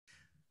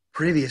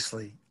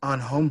Previously on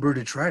Homebrew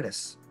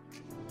Detritus.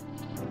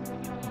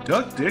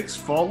 Duck dicks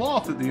fall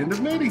off at the end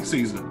of mating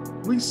season.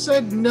 We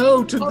said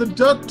no to the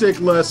duck dick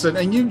lesson,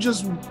 and you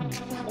just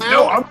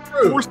No, I'm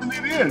forcing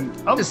it in.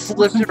 I'm Just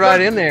slipped it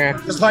right in there.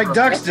 Just like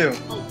ducks do.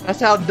 That's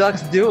how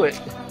ducks do it.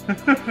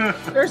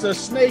 There's a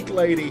snake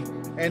lady,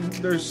 and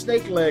there's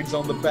snake legs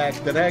on the back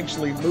that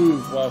actually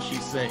move while she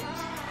sings.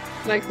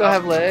 Snakes don't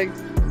have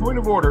legs. Point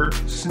of order: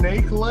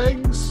 snake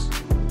legs.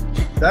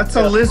 That's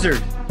a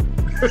lizard.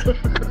 I'm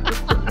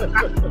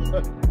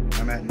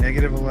at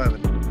 -11.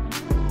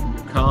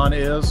 Con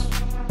is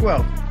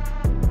 12.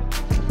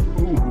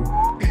 Ooh.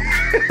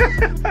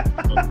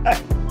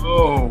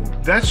 Oh,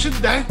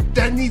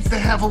 that needs to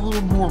have a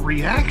little more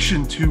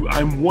reaction to.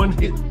 I'm one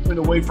hit point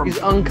away from. He's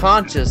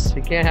unconscious.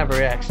 He can't have a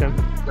reaction.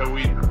 So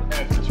we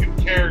have two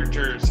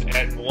characters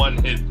at 1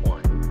 hit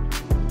point.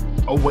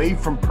 Away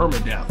from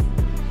permadeath.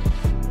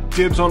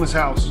 Dibs on his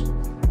house.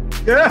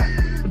 Yeah.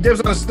 Dibs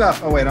on his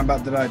stuff. Oh wait, I'm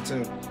about to die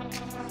too.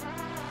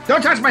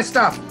 Don't touch my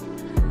stuff.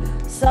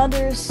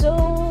 Sander is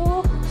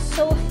so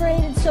afraid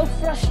and so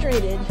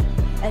frustrated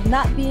at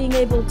not being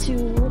able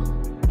to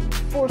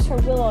force her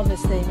will on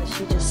this thing that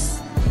she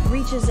just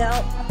reaches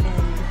out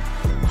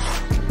and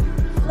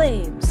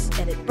flames,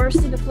 and it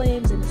bursts into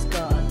flames and it's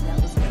gone.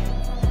 That was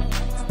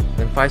it.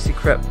 Then Feisty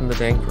crept from the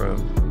dank room,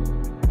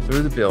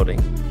 through the building,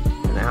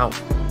 and out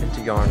into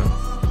Yarnum.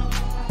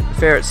 The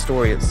ferret's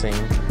story, it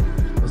seemed,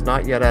 was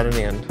not yet at an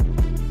end.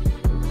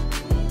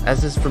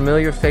 As his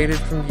familiar faded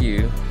from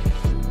view,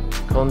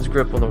 Colin's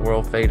grip on the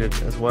world faded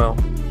as well.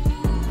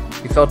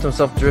 He felt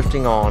himself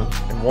drifting on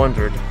and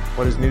wondered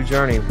what his new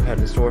journey had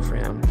in store for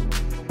him.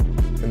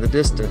 In the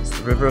distance,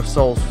 the river of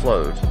souls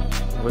flowed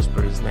and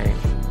whispered his name.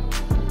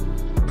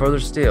 Further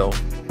still,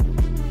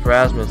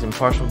 Pharasma's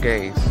impartial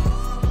gaze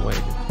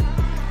waited.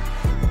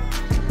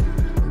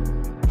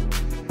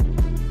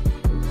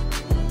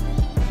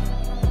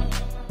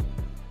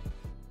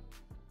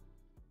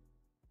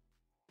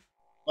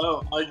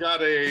 Oh, I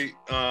got a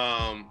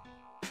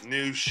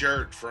new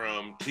shirt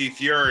from T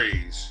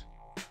Furies.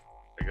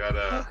 I got Oh,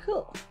 a.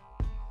 cool.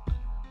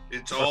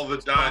 It's all the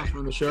dice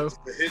from the show.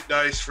 the hit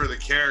dice for the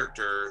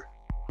character,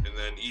 and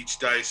then each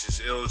dice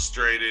is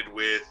illustrated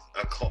with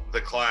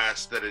the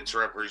class that it's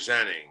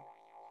representing.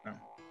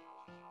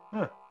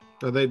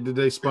 Did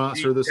they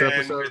sponsor this D10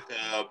 episode? with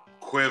a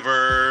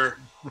quiver.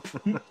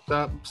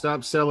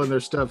 Stop selling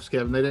their stuff,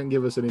 Kevin. They didn't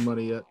give us any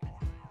money yet.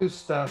 Who's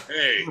stuff?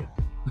 Hey,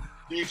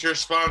 future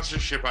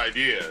sponsorship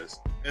ideas,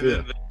 and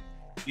then the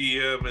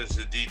DM is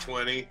a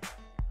D20.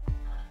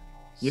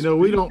 You know,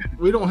 we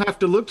don't have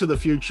to look to the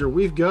future.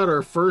 We've got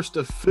our first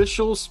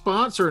official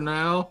sponsor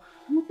now.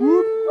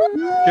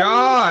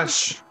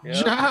 Josh!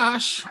 Yep.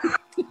 Josh,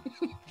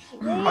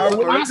 Our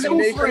my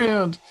old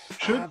friend.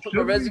 I put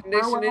my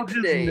resignation in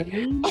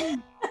today.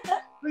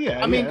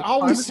 Yeah, I mean, yeah,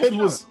 all we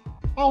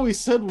fine.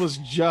 said was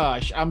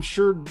Josh. I'm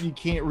sure you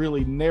can't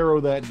really narrow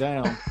that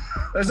down.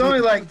 There's only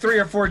like 3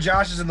 or 4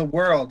 Joshes in the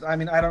world. I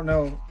mean, I don't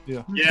know.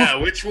 Yeah,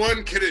 which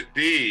one could it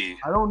be?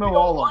 I don't know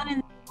all of One them.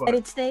 in the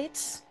United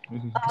States,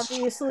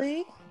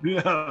 obviously.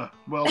 Yeah,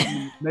 well,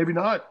 maybe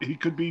not. He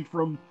could be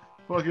from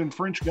fucking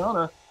French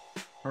Guiana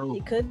or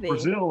He could be.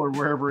 Brazil or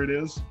wherever it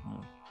is.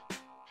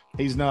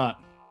 He's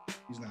not.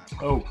 He's not.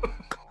 Oh,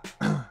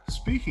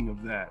 speaking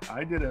of that,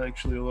 I did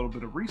actually a little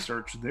bit of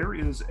research. There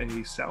is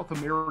a South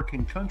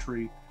American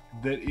country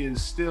that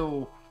is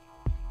still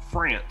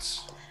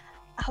France.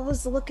 I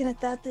was looking at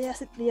that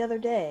the other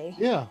day.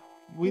 Yeah,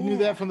 we knew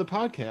that from the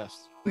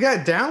podcast. We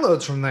got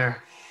downloads from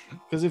there.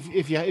 Because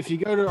if you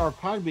go to our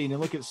Podbean and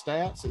look at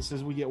stats, it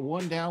says we get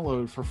 1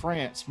 download for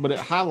France, but it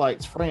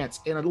highlights France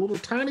in a little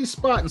tiny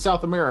spot in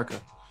South America.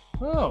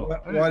 Oh,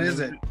 What is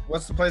it?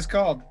 What's the place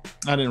called?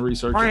 I didn't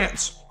research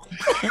France.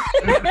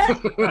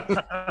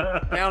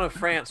 Down in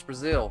France,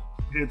 Brazil.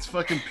 It's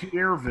fucking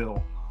Pierreville.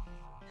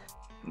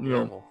 it. Yeah.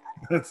 Pierreville.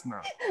 That's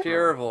not.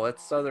 Pierreville.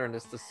 It's southern.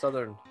 It's the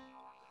southern.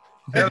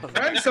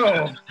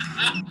 So,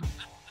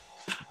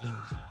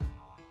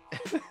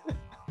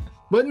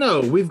 But no,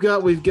 we've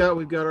got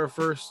our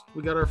first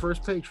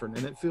patron,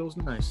 and it feels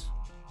nice.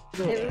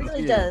 It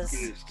really Good,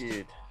 does.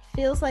 good.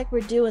 Feels like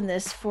we're doing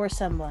this for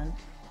someone.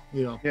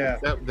 You know, yeah,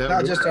 that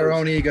not just our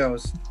own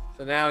egos.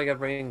 So now you gotta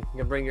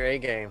bring your A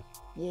game.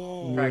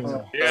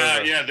 Yeah.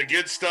 Yeah, the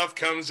good stuff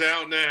comes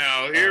out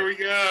now. Here we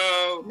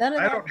go. None of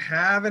I that. don't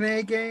have an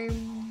A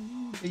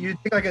game. You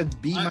think like a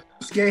B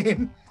minus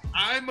game?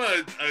 I'm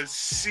a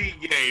C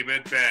game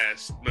at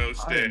best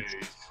most I am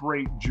days.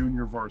 straight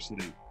junior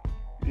varsity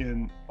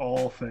in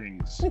all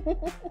things.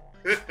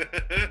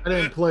 I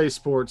didn't play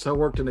sports. I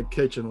worked in a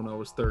kitchen when I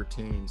was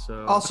 13.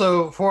 So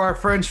Also, for our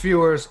French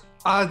viewers,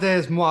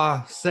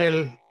 aidez-moi,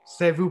 s'il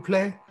vous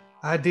plaît.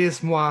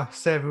 Aidez-moi,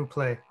 s'il vous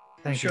plaît.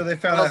 I'm Thank sure you. they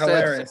found Well that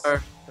said, hilarious.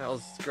 sir. That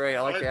was great.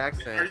 I like the Are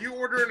accent. you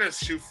ordering a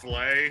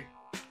souffle?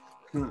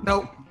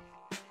 Nope.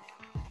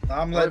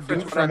 Omelette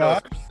French boot what I from know is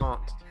up.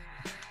 croissant.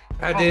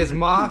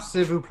 Aidez-moi,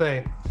 s'il vous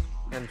plaît.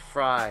 And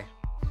fry,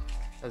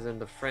 as in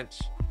the French.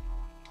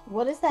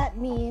 What does that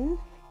mean?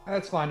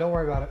 That's fine. Don't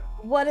worry about it.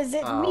 What does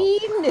it Oh. mean,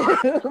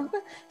 noob?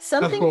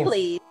 Something, cool.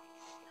 please.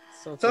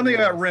 Something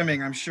about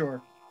rimming, I'm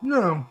sure.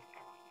 No.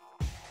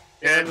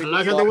 And I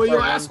like the way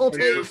your asshole to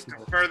tastes.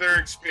 further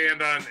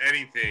expand on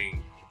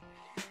anything,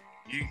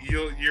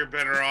 you're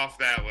better off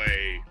that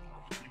way.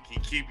 You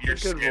can keep your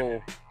Good skin.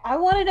 rule. I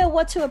want to know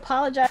what to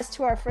apologize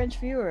to our French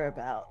viewer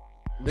about.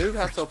 Noob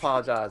has to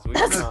apologize. We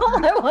That's cannot.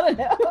 all I want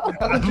to know.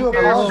 Nothing to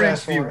French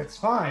apologize for. viewer. It's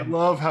I fine.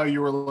 love how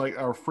you were like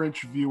our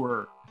French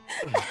viewer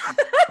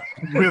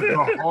with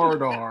the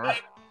hard R.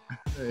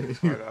 Hey,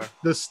 Right,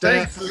 the stats,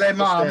 Thanks, Les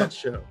Mom. the stats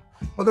show.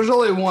 Well, there's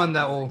only one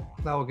that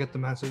will get the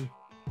message.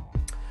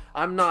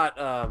 I'm not.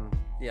 I'm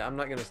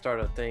not gonna start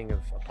a thing of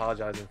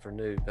apologizing for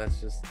Noob.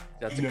 That's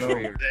a No.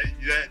 career.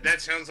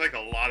 That sounds like a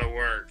lot of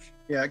work.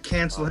 Yeah,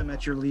 cancel him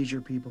at your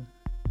leisure, people.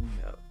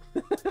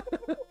 Yeah.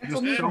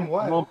 Just me don't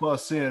what? lump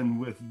us in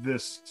with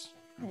this.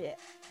 Yeah.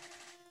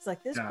 It's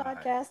like this God.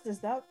 podcast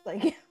is not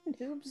like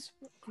Noob's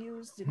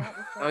views do not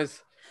reflect.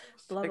 Always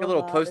blah, take a blah,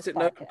 little blah, post-it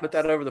this note and put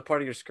that podcast. over the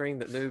part of your screen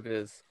that Noob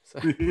is. So,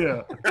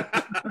 Yeah.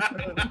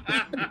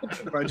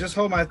 If I just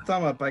hold my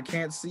thumb up, I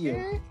can't see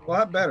it. A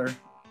lot better.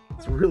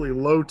 It's really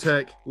low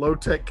tech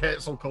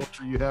cancel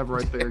culture you have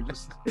right there.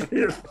 Just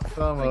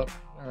thumb up.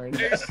 All right.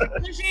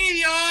 See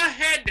your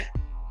head.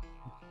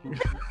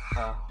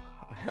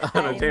 I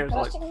don't know, Tanner's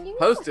like,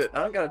 post it. I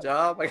don't got a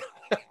job. I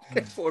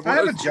got 4 I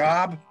have a posts.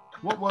 job.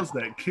 What was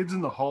that? Kids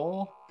in the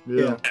Hall?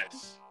 Yeah.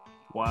 Yes.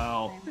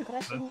 Wow.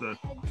 That's a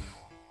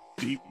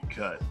deep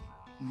cut.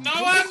 No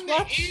one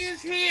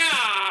is here.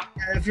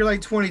 If you're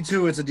like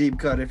 22, it's a deep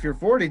cut. If you're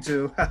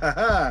 42,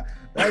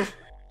 that's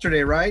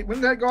yesterday, right? When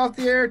did that go off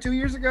the air? 2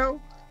 years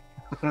ago?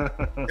 Can't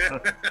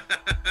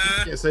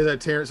say that,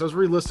 Terrence. I was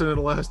re-listening to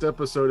the last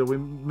episode, and we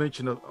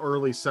mentioned an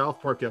early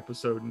South Park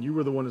episode, and you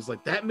were the one that's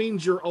like, "That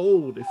means you're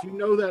old. If you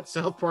know that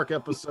South Park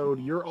episode,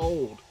 you're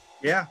old."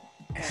 Yeah.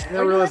 And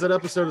I realized that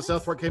episode of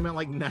South Park came out in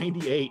like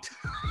 '98.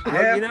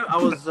 Yeah. You know, I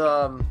was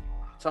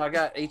so I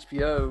got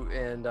HBO,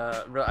 and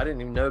I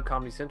didn't even know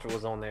Comedy Central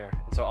was on there.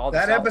 And so all the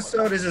That South-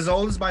 episode is as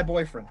old as my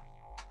boyfriend.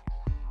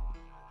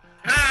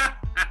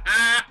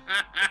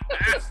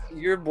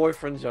 Your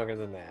boyfriend's younger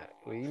than that.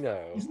 We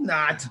know. He's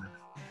not.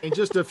 In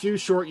just a few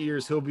short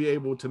years, he'll be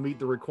able to meet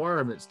the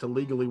requirements to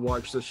legally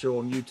watch the show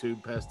on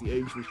YouTube past the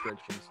age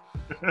restrictions.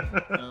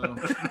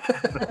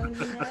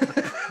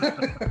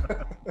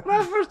 When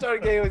I first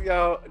started gaming with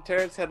y'all,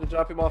 Terrence had to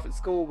drop him off at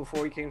school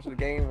before he came to the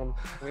game on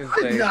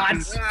Wednesday. Not.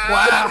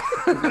 Wow.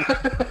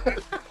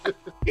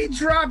 He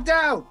dropped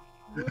out.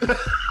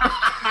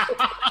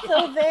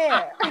 So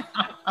there.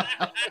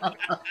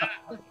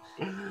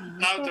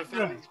 Not to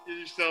finish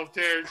yourself,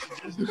 Terrence.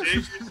 You just dig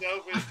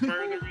yourself in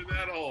further in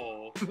that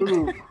hole.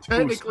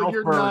 Technically,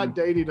 you're self-burn. not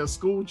dating a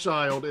school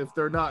child if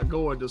they're not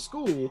going to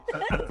school.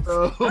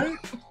 So,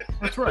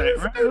 That's right.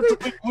 Right? That's a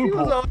big He was,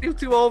 loophole. he was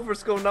too old for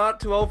school, not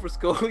too old for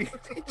school. He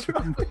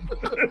dropped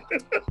him.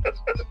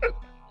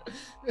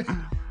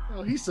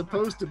 well, he's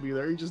supposed to be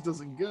there. He just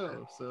doesn't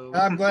go. So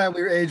I'm glad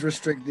we age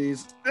restrict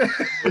these.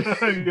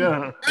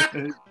 Yeah.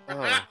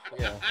 Oh,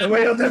 yeah. The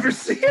way he'll never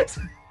see it.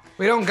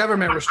 We don't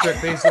government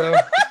restrict these, though.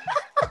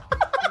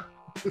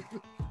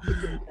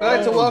 I'd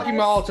like to welcome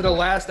you all to the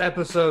last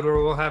episode where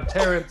we'll have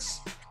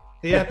Terrence.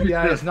 The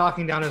FBI is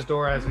knocking down his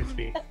door as we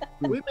speak.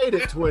 we made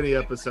it 20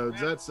 episodes.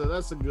 That's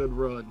a good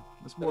run.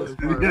 That's more than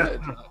part Yeah.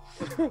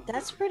 of it.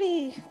 That's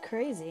pretty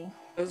crazy.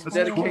 It was That's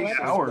dedication. 20 It was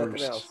hours.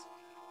 nothing else.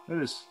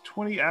 That is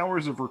 20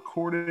 hours of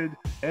recorded,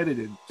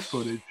 edited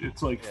footage.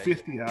 It's like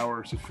 50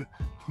 hours of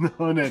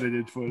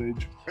unedited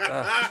footage.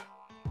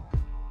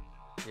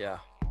 Yeah.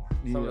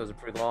 Some of those are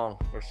pretty long,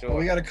 for sure. Well,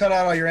 we got to cut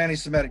out all your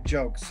anti-Semitic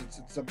jokes.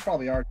 It's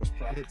probably our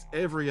problem. It's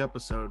every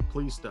episode.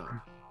 Please stop.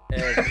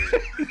 Every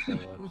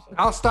single episode.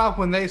 I'll stop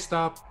when they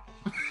stop.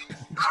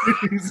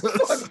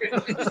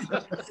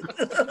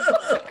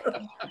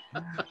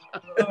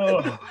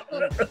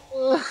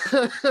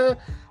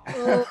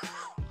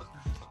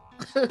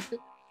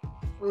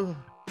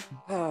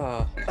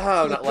 Oh,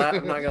 I'm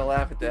not gonna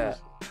laugh at that.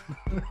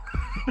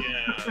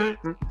 Yeah.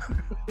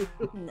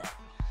 No.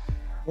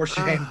 Or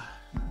shame.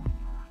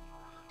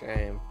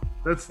 Damn.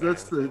 that's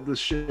the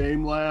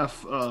shame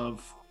laugh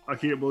of I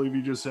can't believe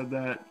you just said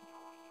that.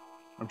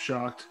 I'm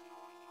shocked,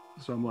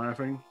 so I'm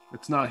laughing.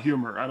 It's not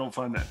humor. I don't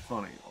find that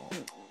funny at all.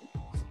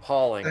 It's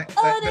appalling. Thank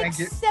you.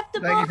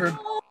 Unacceptable. Thank you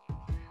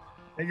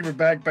Thank you for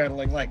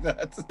backpedaling like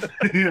that.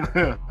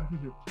 Yeah.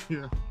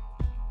 Yeah.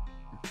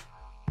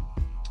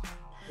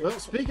 Well,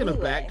 speaking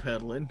of Anyway.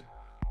 backpedaling,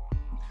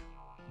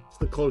 it's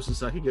the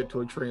closest I could get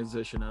to a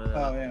transition out of that.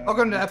 Oh yeah.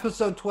 Welcome to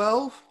episode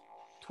 12.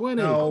 20.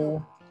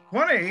 No.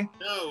 20.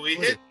 No, we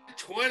hit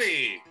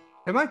 20.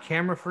 Did my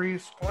camera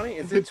freeze? 20?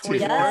 Is it 15.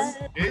 21? Yes.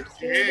 It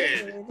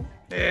did.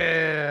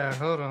 Yeah,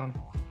 hold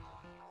on.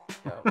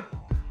 No,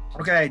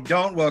 Okay,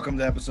 don't welcome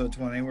to episode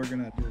 20. We're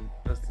gonna do.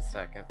 just a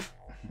second.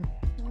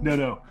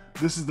 No.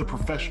 This is the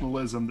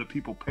professionalism that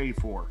people pay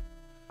for.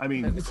 I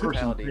mean, And the person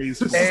personalities.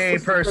 pays for. A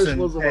person.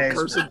 Professionalism a pays.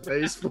 person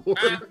pays for.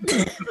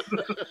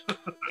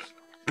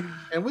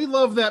 And we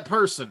love that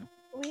person.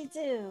 We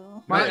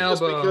do. My Not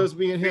just elbow. because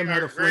me and We him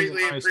had are a friend in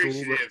greatly high school.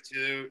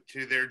 appreciative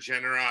to their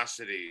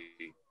generosity.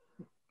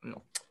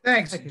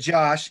 Thanks, Thank you.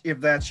 Josh, if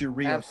that's your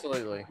real.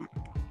 Absolutely.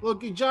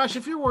 Look, Josh,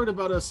 if you're worried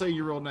about us saying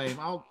your real name,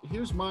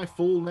 here's my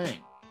full name.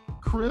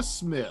 Chris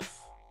Smith.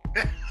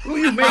 Who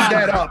you made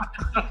that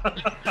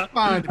up?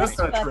 Find me. This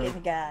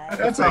fucking guy.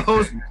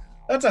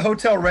 That's a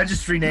hotel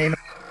registry name.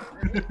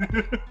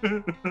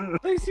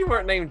 At least you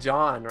weren't named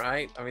John,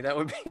 right? I mean, that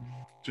would be.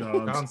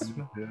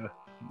 Johnson. Yeah.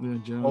 Yeah,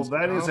 Jones. Well,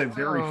 that is a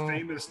very Oh.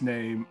 famous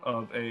name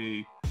of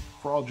a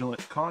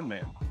fraudulent con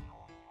man.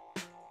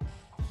 I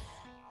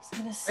was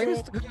gonna say,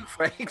 Famous to who,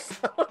 Frank?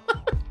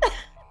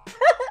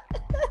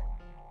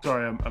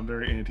 Sorry, I'm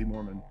very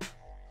anti-Mormon.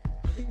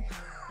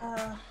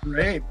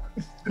 Great.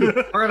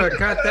 We're gonna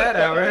cut that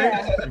out,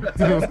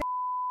 right?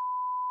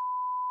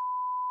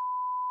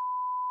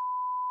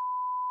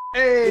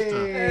 Hey.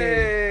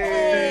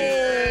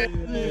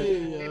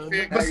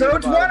 hey,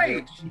 Episode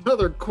 20.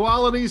 Another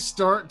quality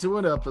start to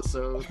an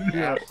episode.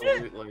 Yeah.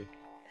 Absolutely.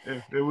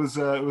 It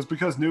was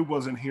because Noob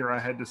wasn't here. I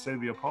had to say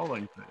the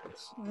appalling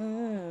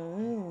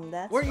things.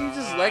 that's Weren't you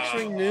just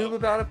lecturing Noob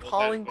about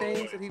appalling Forward.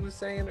 things that he was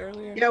saying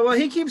earlier? Yeah, well,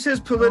 he keeps his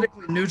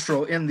politically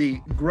neutral in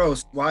the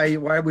gross. Why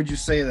would you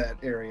say that,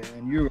 area?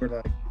 And you were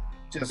like,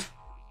 just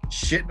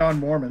shitting on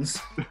Mormons.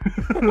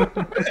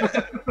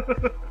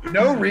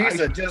 No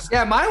reason. Just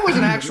Yeah, mine was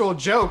an actual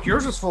joke.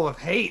 Yours was full of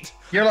hate.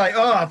 you're like,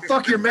 oh,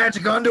 fuck your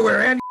magic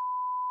underwear and.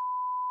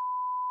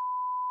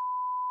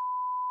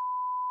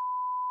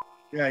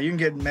 Yeah, you can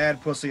get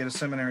mad pussy at a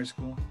seminary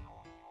school.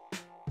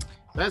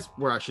 That's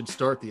where I should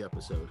start the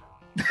episode.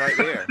 Right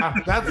there.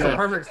 That's the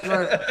perfect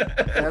start.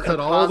 That's Cut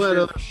a all that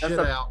positive- other shit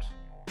that's a- out.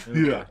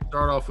 Yeah.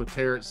 Start off with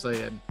Terrence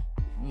saying,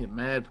 "You get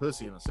mad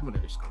pussy in a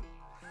seminary school."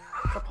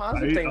 That's a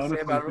positive thing to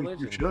say about think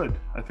religion. you should.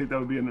 I think that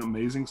would be an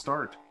amazing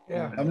start.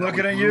 Yeah. I'm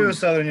looking at you,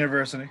 Southern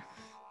University.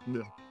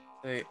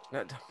 Hey,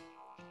 not,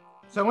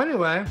 So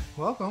anyway,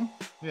 welcome.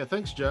 Yeah,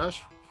 thanks,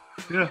 Josh.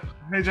 Yeah.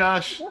 Hey,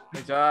 Josh.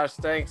 hey, Josh,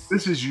 thanks.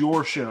 This is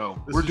your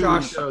show. This We're is doing your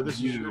it show. for This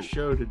is you. your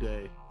show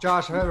today.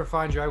 Josh, if I ever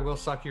find you, I will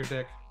suck your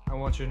dick. I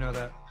want you to know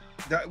that.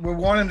 We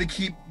want him to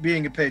keep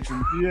being a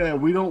patron. Yeah,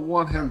 we don't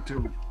want him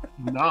to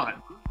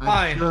not.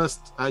 I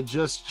Fine.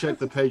 just checked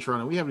the Patreon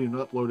and we haven't even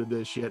uploaded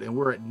this yet, and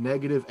we're at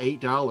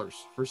 -$8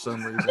 for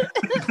some reason.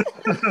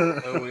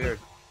 So weird.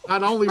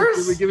 Not only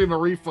did we give him a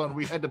refund,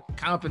 we had to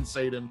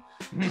compensate him.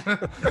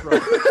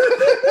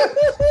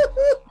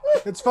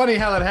 It's funny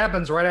how that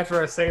happens right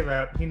after I say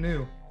that. He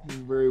knew.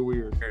 Very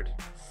weird. Weird.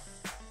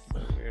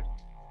 So weird.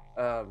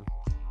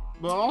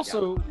 But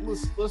also,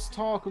 let's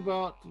talk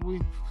about, we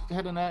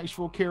had an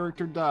actual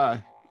character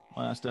die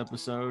last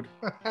episode.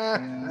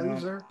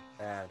 Loser.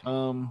 Bad.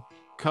 Cullen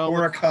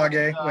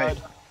Urakage. died. Wait.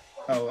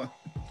 Oh.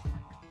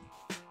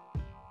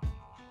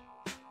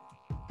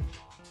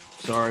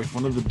 Sorry,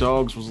 one of the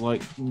dogs was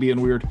like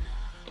being weird.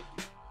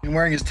 And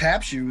wearing his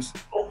tap shoes.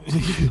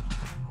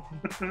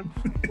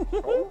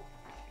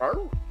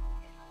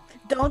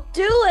 don't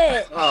do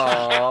it.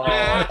 Oh.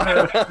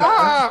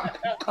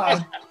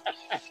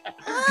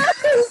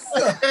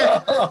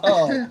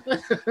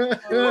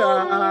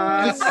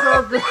 It's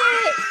so gross.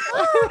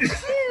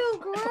 Ew,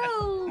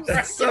 gross.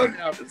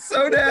 It's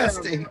so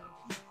nasty.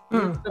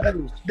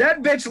 That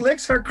bitch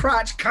licks her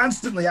crotch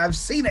constantly. I've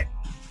seen it.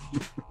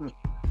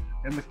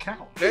 And the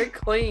cow. Very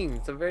clean.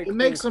 It's a very It clean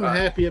makes him spot.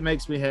 happy. It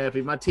makes me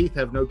happy. My teeth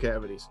have no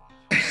cavities.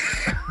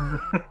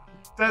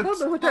 I don't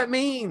know what that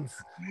means.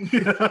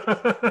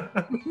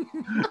 I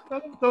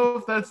don't know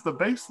if that's the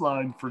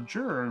baseline for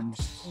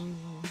germs.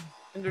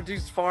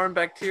 Introduce foreign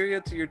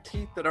bacteria to your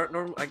teeth that aren't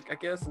normal, I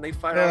guess, and they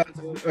fight Uh, off.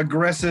 into-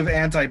 aggressive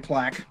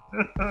anti-plaque.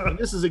 And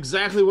this is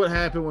exactly what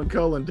happened when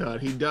Cullen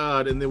died. He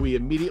died, and then we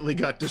immediately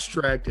got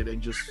distracted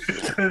and just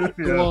Yeah,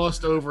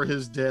 glossed over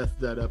his death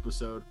that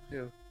episode.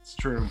 it's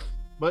true.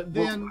 But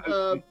then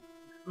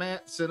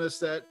Matt sent us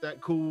that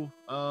cool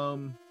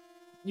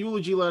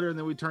eulogy letter, and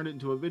then we turned it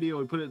into a video.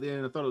 We put it at the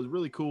end. I thought it was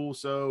really cool.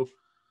 So,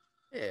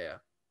 Yeah.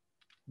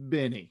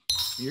 Benny,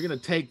 you're gonna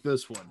take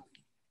this one.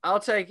 I'll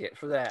take it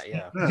for that.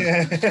 Yeah.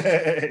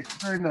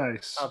 Very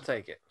nice. I'll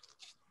take it.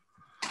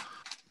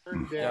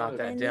 Got that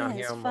Benny down has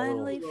here on my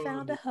finally little.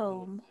 found a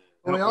home.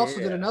 We also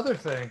did Yeah. another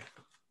thing.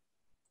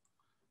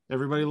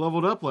 Everybody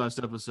leveled up last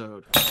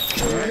episode.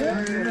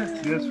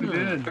 Yes, we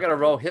did. I gotta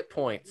roll hit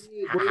points.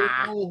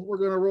 We're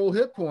gonna roll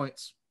hit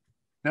points.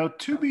 Now,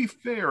 to be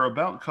fair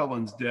about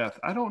Cullen's death,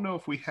 I don't know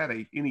if we had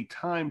any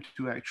time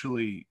to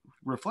actually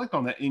reflect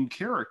on that in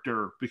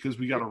character because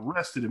we got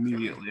arrested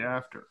immediately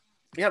after.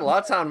 You had a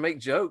lot of time to make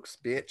jokes,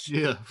 bitch.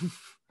 Yeah,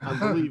 I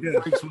believe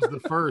Franks was the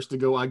first to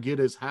go. I get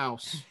his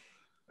house.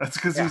 That's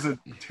because he's a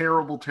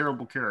terrible,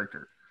 terrible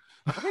character.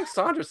 I think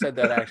Sandra said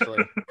that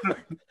actually.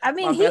 I My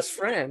mean, best he's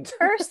friend.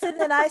 first, and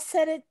then I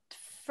said it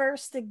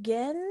first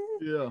again.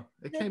 Yeah,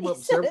 it Then came he up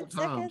said several it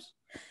second. times.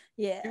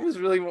 He Yeah. was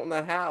really wanting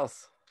that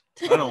house.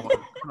 I don't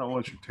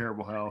want your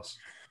terrible house.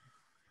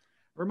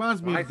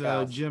 Reminds me My of the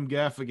house. Jim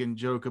Gaffigan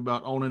joke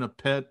about owning a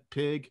pet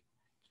pig.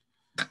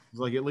 It's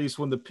like, at least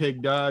when the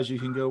pig dies, you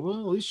can go, well,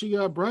 at least she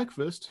got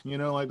breakfast. You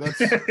know, like that's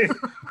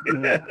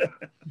that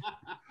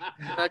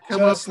come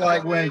Just up-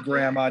 like when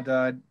Grandma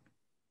died.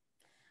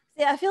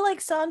 Yeah, I feel like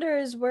Sandra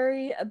is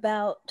worried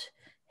about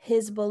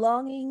his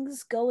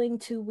belongings going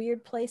to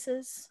weird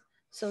places.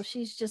 So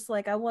she's just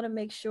like, I want to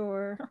make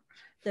sure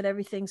that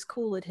everything's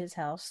cool at his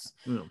house.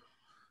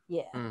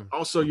 Yeah.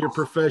 Also, your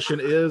profession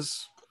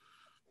is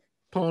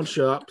pawn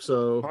shop,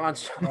 so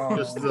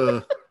just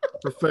the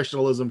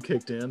professionalism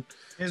kicked in.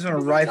 He's gonna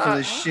rifle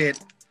this shit.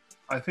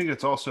 I think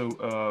it's also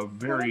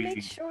very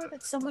make sure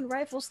that someone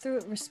rifles through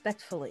it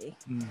respectfully.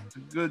 a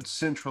good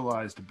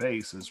centralized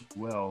base as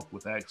well,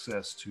 with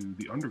access to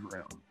the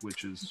underground,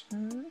 which is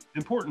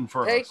important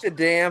for Take us. the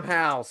damn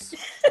house.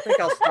 I think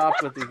I'll stop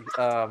with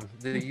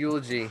the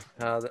eulogy,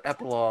 the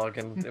epilogue,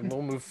 and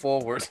we'll move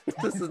forward.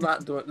 This is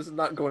not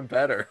going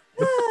better.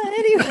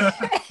 Anyway.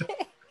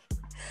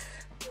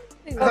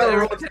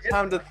 Everyone takes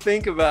time to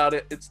think about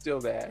it. It's still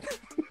bad.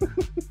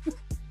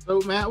 So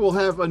Matt will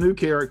have a new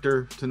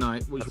character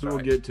tonight, which That's we'll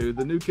right. get to.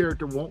 The new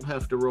character won't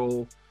have to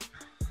roll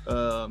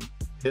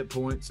hit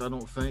points, I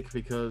don't think,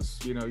 because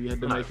you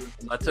had to make it.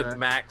 I took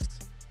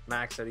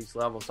max at each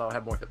level, so I'll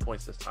have more hit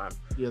points this time.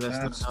 Yeah, that's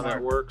not how smart.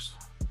 that works.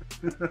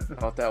 I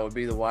thought that would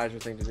be the wiser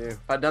thing to do.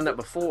 If I'd done that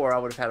before, I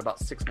would have had about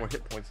 6 more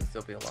hit points and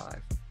still be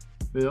alive.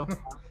 Yeah.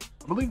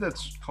 I believe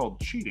that's called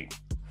cheating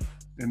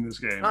in this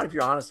game. Not if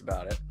you're honest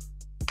about it.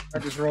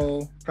 Practice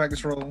roll,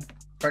 practice roll,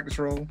 practice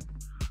roll.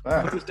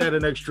 I Wow. just add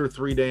an extra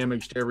 3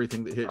 damage to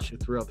everything that hits you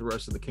throughout the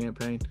rest of the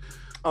campaign.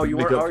 Oh, you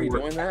Make weren't up already for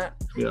it. doing that?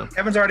 Yeah.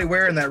 Kevin's already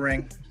wearing that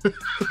ring.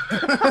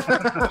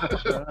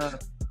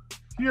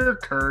 You're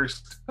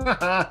cursed.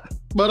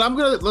 But I'm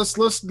gonna let's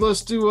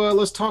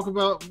talk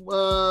about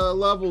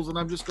levels, and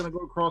I'm just gonna go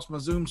across my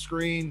Zoom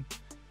screen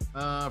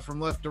from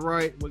left to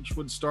right, which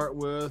would start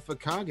with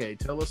Akage.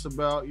 Tell us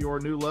about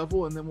your new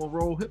level, and then we'll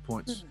roll hit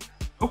points.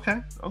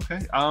 Okay.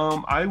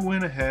 I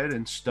went ahead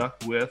and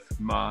stuck with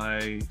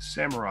my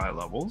samurai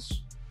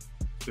levels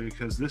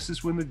because this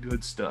is when the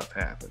good stuff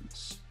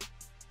happens.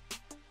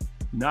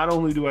 Not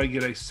only do I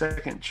get a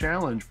second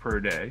challenge per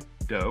day,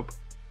 dope,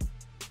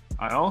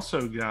 I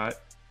also got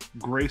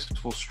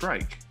graceful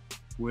strike,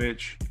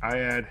 which I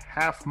add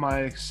half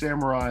my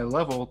samurai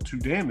level to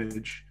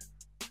damage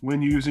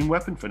when using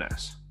weapon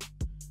finesse.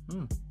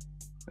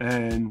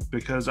 And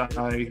because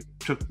I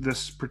took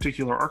this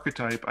particular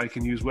archetype, I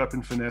can use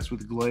weapon finesse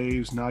with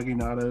glaives,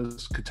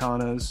 naginatas,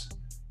 katanas,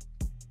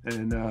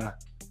 and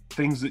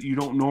things that you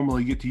don't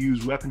normally get to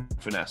use weapon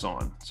finesse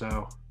on.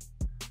 So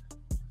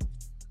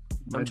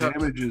my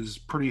damage is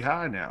pretty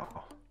high now.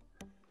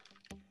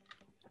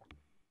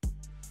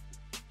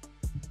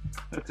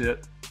 That's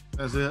it.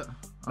 That's it.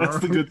 That's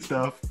the good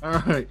stuff. All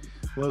right.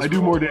 I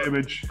do more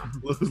damage.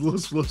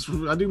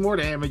 I do more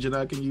damage, and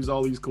I can use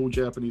all these cool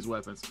Japanese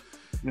weapons.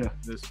 Yeah.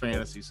 This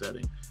fantasy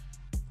setting.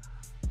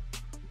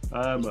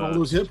 I'm All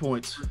those hit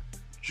points.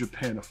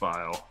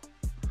 Japanophile.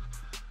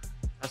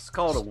 That's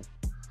called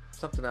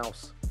something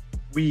else.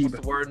 Weeb.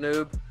 What's the word,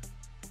 noob?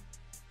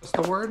 What's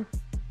the word?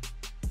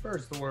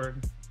 Where's the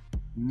word?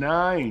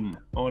 9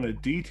 on a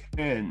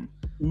D10.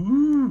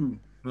 Ooh.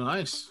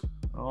 Nice.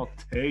 I'll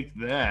take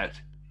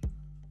that.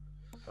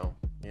 Oh,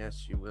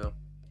 yes, you will.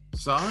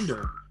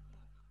 Sonder,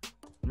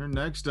 you're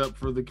next up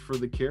for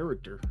the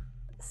character.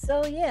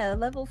 So yeah,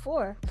 level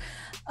 4.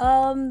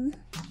 The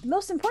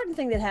most important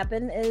thing that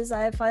happened is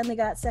I finally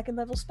got second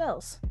level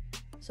spells.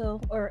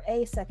 Or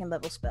a second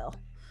level spell.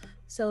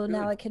 So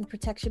now I can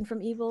protection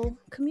from evil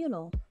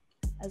communal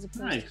as a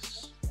person.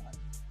 Nice.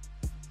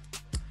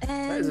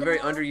 And That is a very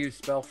underused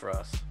spell for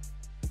us.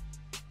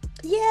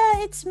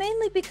 yeah, it's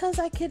mainly because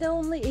I could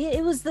only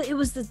it was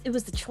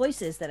the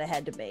choices that I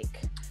had to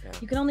make. Yeah.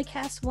 You can only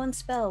cast one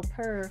spell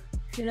per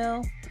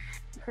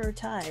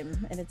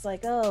time, and it's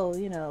like,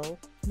 oh,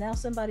 now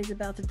somebody's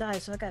about to die,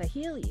 so I gotta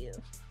heal you.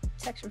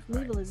 Protection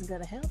from evil isn't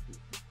gonna help you.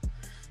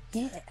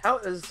 Yeah. How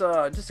is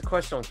just a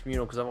question on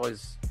communal, because I've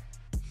always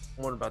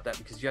wondered about that,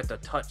 because you have to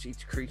touch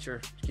each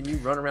creature. Can you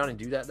run around and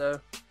do that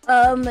though? No.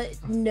 How do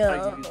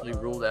you usually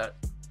rule that?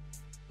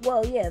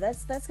 Well, yeah,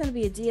 that's gonna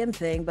be a DM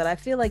thing, but I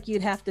feel like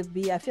you'd have to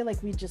be. I feel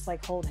like we just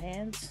like hold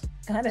hands,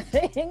 kind of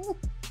thing.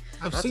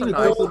 I've That's seen a a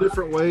nice- couple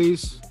different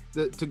ways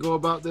to go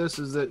about this.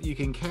 Is that you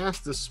can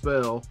cast the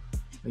spell,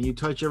 and you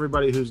touch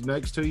everybody who's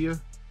next to you,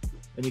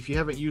 and if you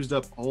haven't used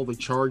up all the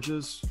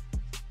charges,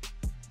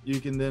 you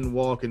can then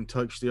walk and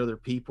touch the other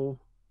people.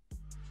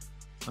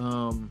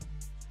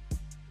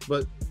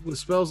 But with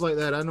spells like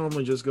that, I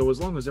normally just go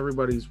as long as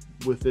everybody's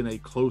within a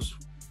close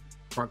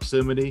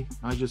proximity.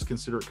 I just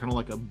consider it kind of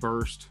like a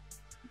burst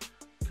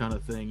kind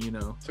of thing,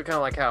 So kind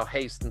of like how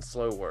haste and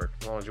slow work,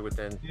 as long as you're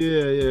within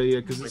Yeah.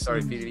 Because we it's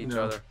started feeding each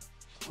other.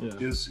 Yeah.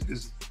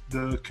 Is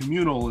the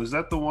communal, is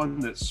that the one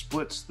that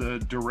splits the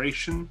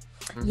duration?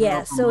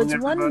 Yeah, so it's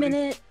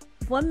Everybody?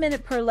 1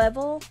 minute per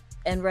level,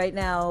 and right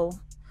now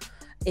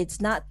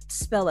it's not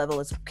spell level,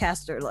 it's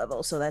caster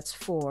level, so that's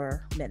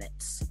 4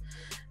 minutes.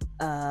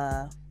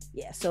 Yeah,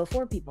 so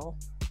 4 people.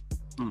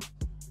 Uno,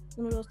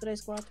 dos,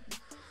 tres, cuatro.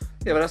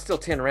 Yeah, but that's still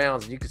 10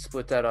 rounds, and you could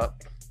split that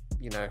up,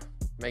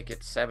 make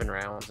it 7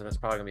 rounds, and it's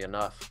probably gonna be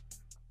enough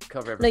to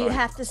cover No, everybody. you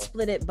have to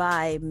split it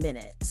by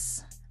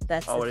minutes.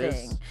 That's Oh, the it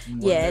thing. is?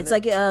 Yeah, it's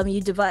like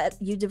you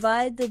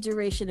divide the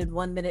duration in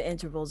 1 minute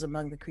intervals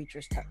among the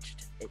creatures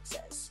touched. It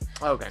says.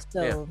 Okay.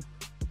 So Yeah.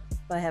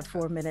 if I have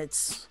 4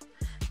 minutes,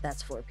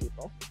 that's 4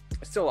 people.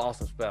 It's still an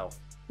awesome spell.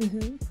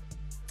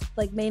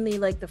 Like mainly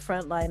like the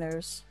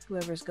frontliners,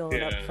 whoever's going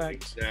Yeah, up front.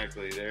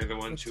 exactly. They're the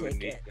ones who would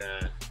Take need it.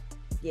 that.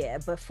 Yeah,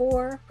 but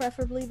 4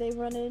 preferably they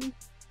run in.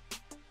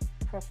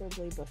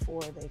 Preferably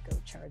before they go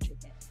charging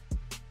in.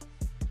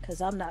 Because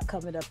I'm not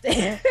coming up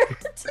there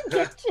to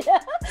get you.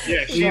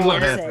 Yeah, she Yeah,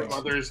 learned happens. from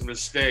others'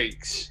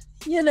 mistakes.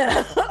 You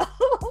know.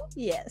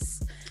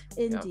 Yes,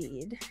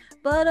 indeed.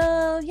 But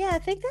yeah, I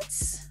think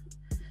that's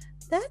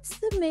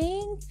the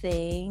main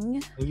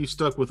thing. And you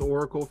stuck with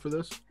Oracle for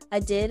this? I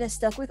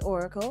stuck with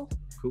Oracle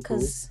Cool.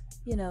 because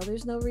you know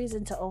there's no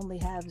reason to only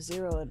have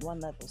 0 and 1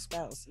 level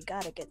spells. You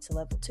gotta get to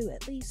level 2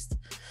 at least.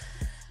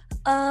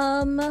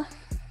 I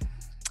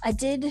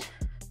did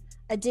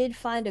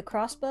find a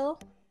crossbow,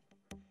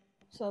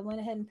 so I went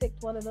ahead and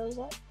picked one of those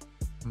up.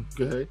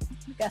 Okay.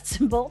 Got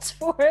some bolts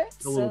for it.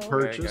 A little so,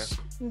 purchase.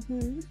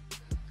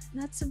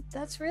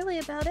 That's really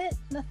about it.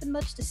 Nothing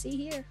much to see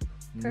here.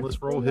 Let's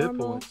Perfectly roll hit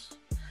normal. points.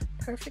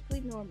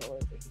 Perfectly normal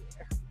over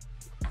here.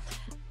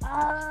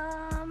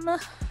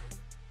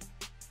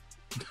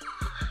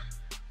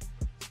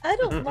 I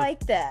don't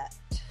like that.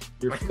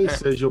 Your face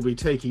says you'll be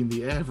taking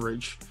the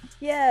average.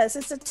 Yes,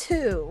 it's a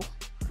 2.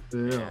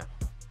 Yeah. Yeah.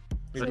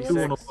 A So 2 on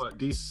a what's- what?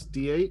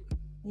 D8?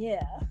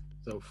 Yeah,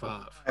 So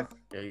 5.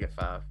 Yeah, you get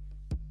 5.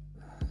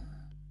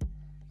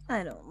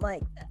 I don't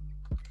like that.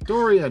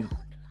 Dorian.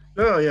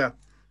 Oh yeah.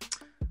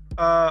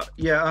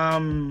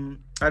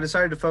 I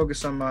decided to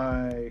focus on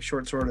my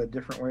short sword a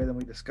different way than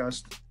we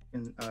discussed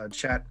in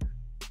chat.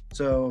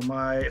 So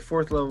my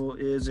 4th level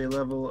is a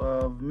level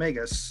of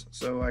Magus,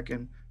 so I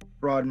can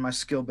broaden my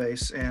skill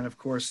base and of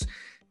course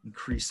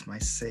increase my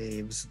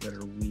saves that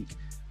are weak.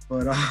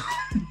 But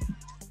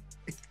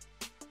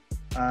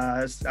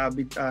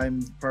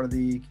I'm part of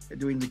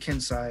doing the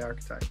Kinsai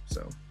archetype.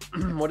 So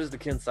What is the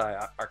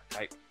Kinsai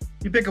archetype?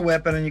 you pick a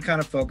weapon and you kind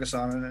of focus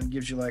on it, and it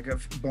gives you like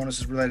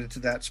bonuses related to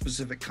that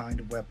specific kind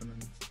of weapon.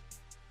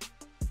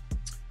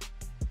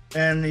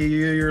 And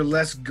you're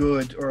less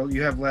good, or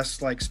you have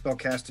less like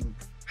spellcasting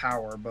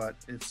power, but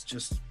it's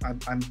just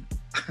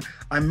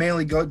I'm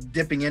mainly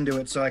dipping into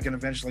it so I can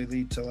eventually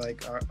lead to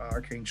like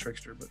arcane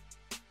trickster. But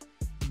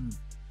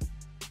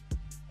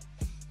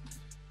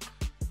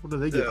What do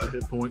they get for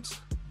hit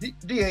points?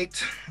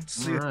 D8. Let's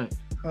see. All right.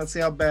 Let's see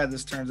how bad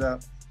this turns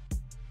out.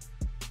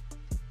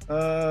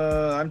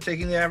 I'm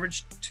taking the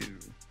average 2.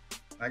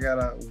 I got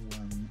a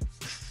 1.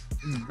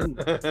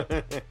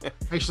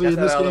 Actually, in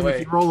Got that this out of the game,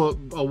 way. if you roll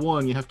a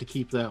 1, you have to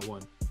keep that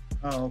one.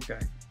 Oh, okay.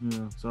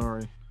 Yeah,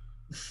 sorry.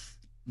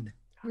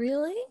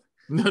 Really?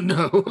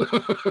 No.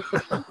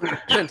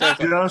 Did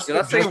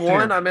I say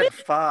 1? I meant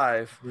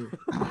 5.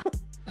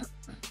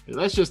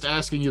 That's just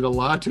asking you to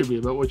lie to me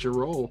about what you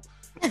roll.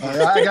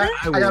 I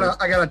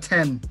got a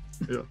 10.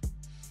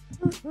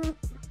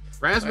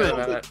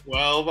 Raspberry.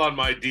 12 on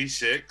my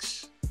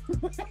D6.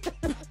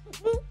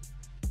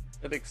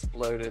 It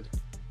exploded.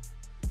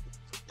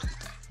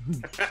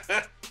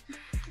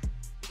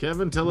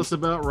 Kevin, tell us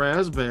about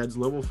Razbad's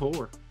level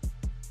 4.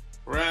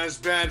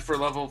 Razbad for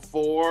level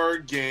 4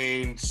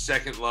 gained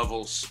 2nd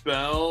level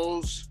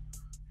spells.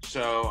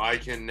 So I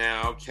can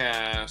now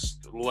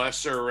cast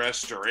Lesser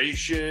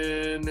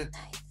Restoration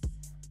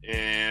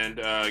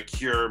and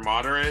Cure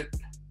Moderate.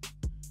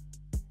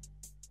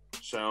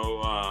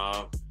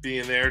 So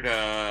being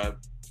there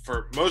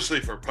mostly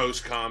for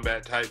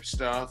post-combat type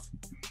stuff.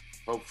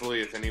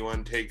 Hopefully if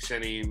anyone takes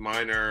any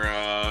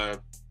minor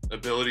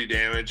ability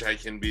damage, I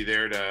can be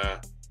there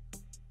to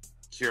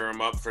cure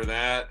them up for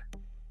that.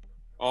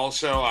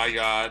 Also, I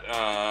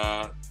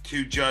got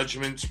 2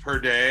 judgments per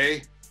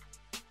day,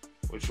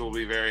 which will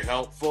be very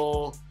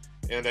helpful.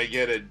 And I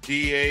get a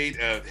D8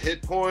 of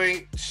hit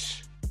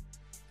points,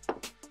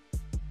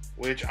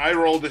 which I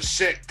rolled a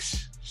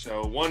 6.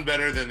 So 1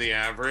 better than the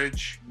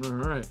average. All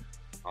right.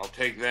 I'll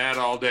take that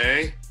all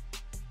day.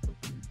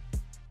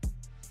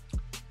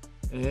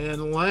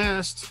 And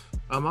last,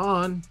 I'm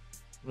on.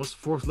 What's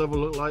the 4th level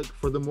look like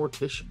for the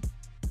Mortician?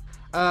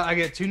 I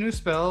get 2 new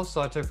spells,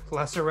 so I took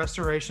Lesser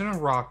Restoration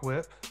and Rock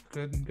Whip.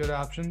 Good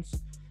options.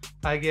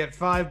 I get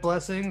 5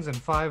 blessings and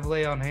 5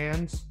 lay on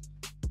hands.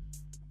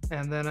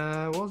 And then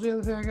what was the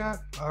other thing I got?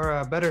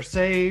 Or better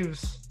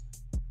saves.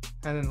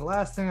 And then the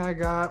last thing I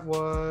got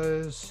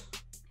was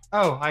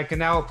I can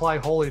now apply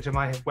Holy to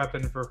my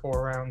weapon for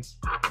 4 rounds.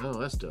 Oh,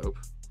 that's dope.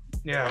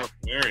 Yeah. Oh,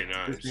 very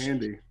It's nice.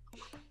 handy.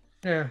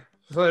 Yeah.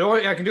 So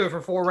I can do it for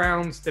 4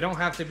 rounds. They don't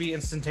have to be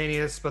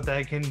instantaneous, but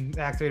I can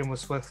activate them with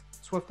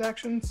swift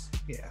actions.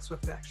 Yeah,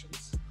 swift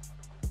actions.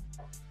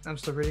 I'm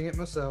still reading it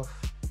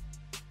myself.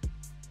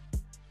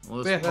 Well,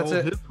 let's Yeah, that's roll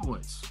it. hit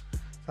points.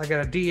 I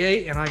got a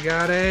D8 and I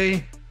got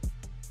a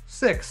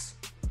 6.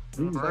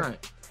 All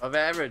right. Of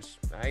average.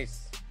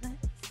 Nice.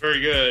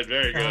 Very good.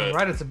 Very good.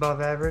 Right, it's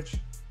above average.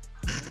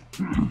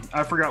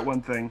 I forgot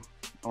one thing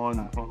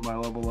on my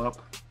level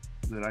up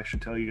that I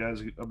should tell you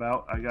guys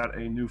about. I got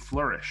a new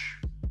flourish.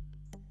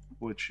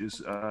 which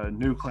is a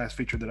new class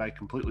feature that I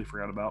completely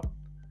forgot about.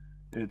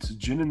 It's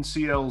Jin and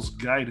CL's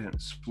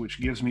Guidance,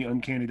 which gives me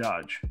uncanny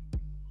dodge.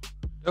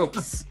 Oh,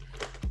 that's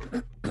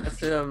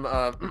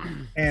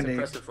Handy.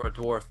 impressive for a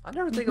dwarf. I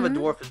never think of a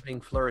dwarf as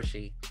being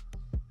flourishy.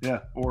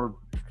 Yeah, or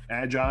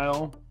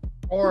agile.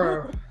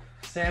 Or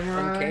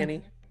samurai.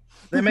 Uncanny.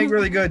 They make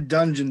really good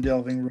dungeon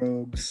delving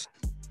rogues.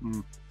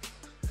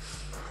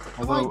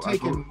 I like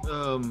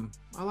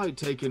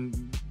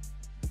taking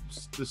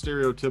the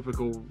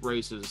stereotypical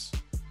races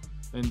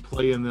and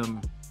playing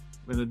them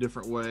in a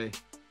different way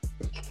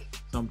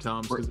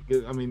sometimes.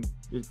 'Cause I mean,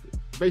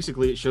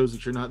 basically it shows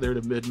that you're not there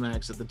to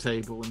mid-max at the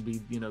table and be,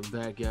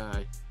 that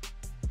guy.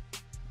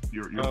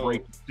 You're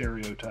breaking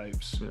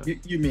stereotypes. Yeah.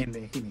 You mean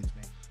me? He means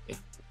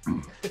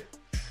me.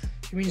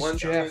 He means One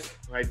Jeff.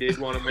 thing I did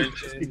want to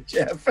mention,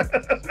 Jeff.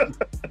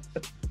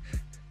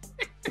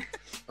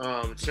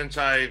 since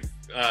I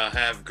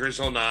have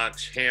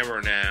Grizzlenot's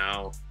hammer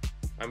now,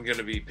 I'm going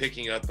to be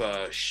picking up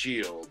a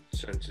shield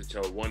since it's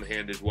a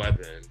one-handed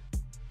weapon.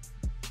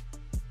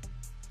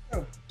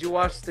 Did you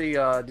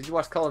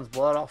watch Cullen's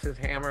blood off his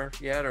hammer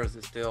yet, or is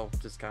it still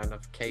just kind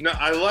of cake? No,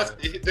 I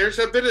left. There's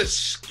a bit of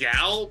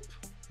scalp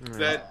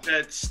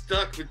that's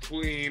stuck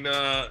between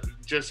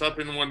just up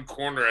in one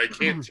corner. I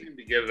can't seem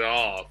to get it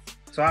off.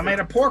 So I made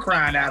a pork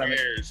rind out of it.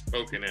 Hair's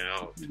poking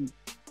out.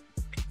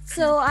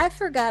 So I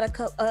forgot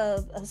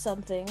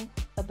something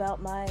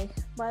about my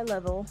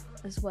level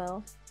as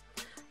well.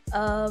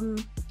 I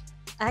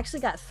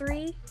actually got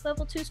 3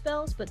 level 2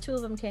 spells, but 2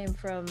 of them came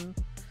from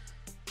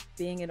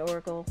being an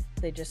oracle.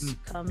 They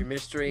just come. Your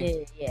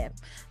mystery. Yeah.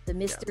 The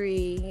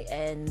mystery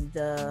and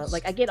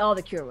the I get all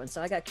the cure ones.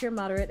 So I got cure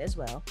moderate as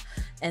well,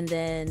 and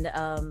then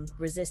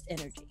resist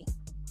energy.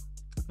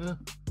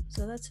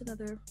 So that's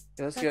another.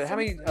 Yeah, that's good. How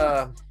many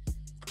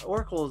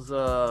oracles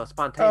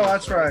spontaneous? Oh,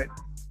 that's right.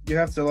 You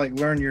have to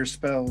learn your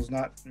spells,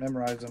 not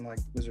memorize them like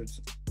wizards.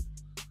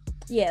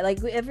 Yeah,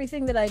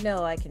 everything that I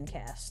know, I can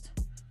cast.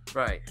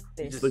 Right.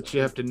 But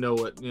you have to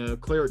know it.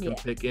 Cleric can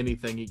pick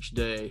anything each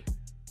day.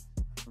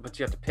 But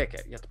you have to pick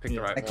it. You have to pick the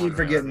right one. I keep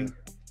forgetting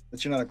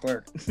that you're not a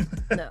cleric.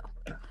 No.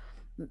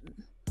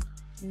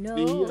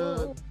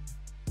 No.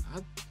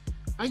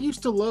 I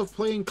used to love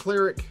playing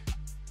cleric,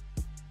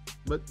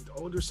 but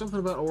there's something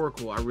about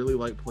oracle. I really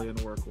like playing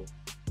oracle.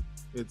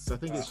 I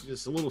think it's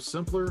just a little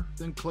simpler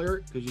than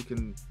cleric because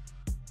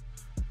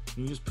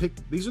you just pick.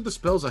 These are the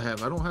spells I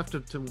have. I don't have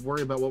to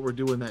worry about what we're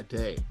doing that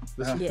day.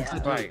 Yeah.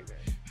 Right.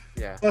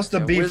 Yeah. Plus the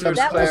beef wizards,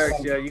 that was-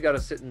 clerics, you got to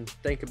sit and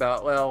think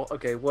about. Well,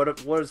 okay, what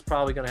is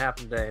probably going to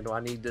happen today? Do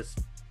I need this?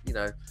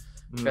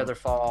 Feather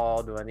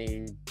fall? Do I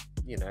need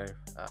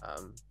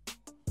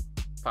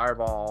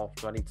fireball?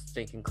 Do I need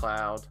stinking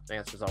cloud? The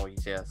answer is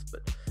always yes.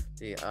 But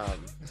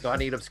do I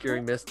need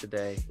obscuring mist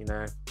today?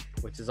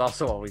 Which is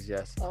also always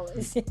yes.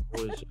 Always.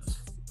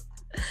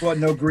 What?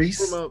 No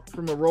grease?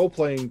 From a role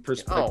playing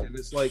perspective,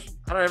 it's like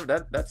I don't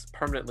ever. That's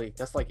permanently.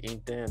 That's like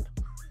inked in.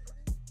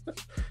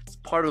 It's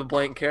part of a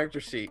blank character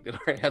sheet. It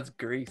already has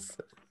grease.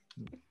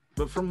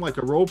 But from a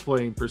role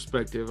playing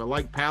perspective, I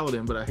like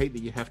Paladin, but I hate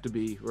that you have to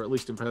be, or at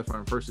least in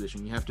Pathfinder First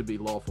Edition, you have to be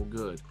lawful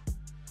good.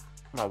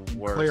 My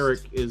worst. Cleric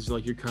is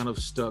you're kind of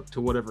stuck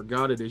to whatever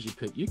god it is you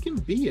pick. You can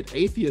be an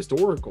atheist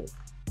oracle.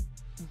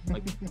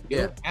 You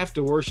don't have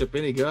to worship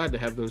any god to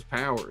have those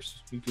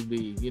powers. You could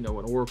be, an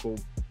oracle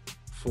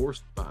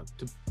forced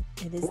to.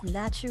 It is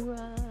natural.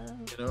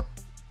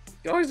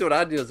 You always do what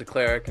I do as a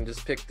cleric and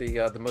just pick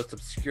the most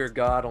obscure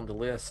god on the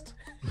list.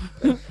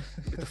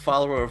 The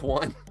follower of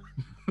one.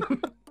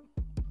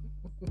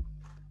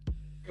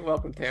 You're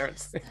welcome,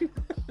 Terrence.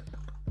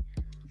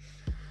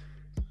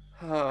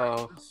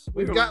 Oh,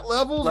 We've got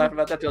levels. Laughing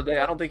about that the other day.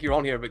 I don't think you're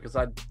on here because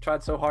I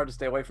tried so hard to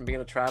stay away from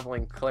being a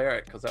traveling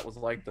cleric because that was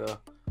the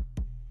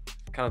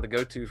kind of the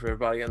go-to for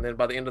everybody. And then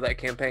by the end of that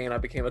campaign, I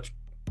became a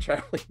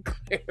traveling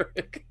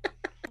cleric.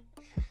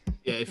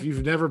 Yeah, if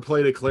you've never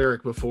played a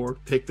cleric before,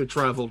 pick the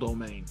travel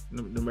domain.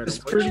 No matter It's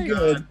what pretty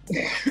good.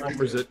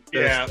 offers it.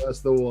 Yeah. That's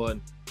the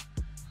one.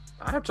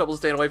 I have trouble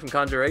staying away from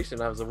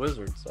conjuration. I was a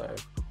wizard, so.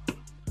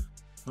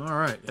 All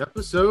right,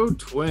 episode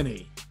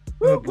 20.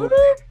 Oh, boy.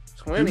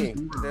 20.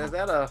 Is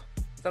that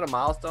a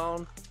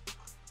milestone?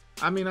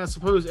 I mean, I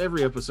suppose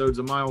every episode's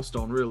a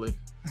milestone, really.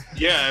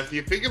 Yeah, if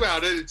you think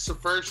about it, it's the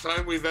first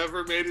time we've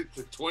ever made it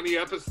to 20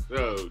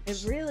 episodes.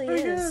 It really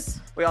Pretty is.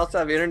 We also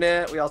have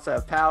internet. We also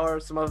have power.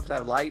 Some of us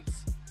have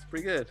lights. It's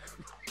pretty good.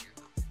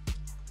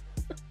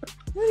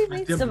 What do you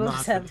mean some of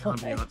us have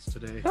lights? ambiance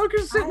today.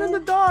 Poker's sitting in the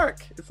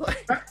dark. It's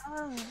like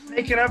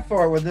Making up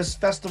for it with this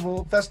festive.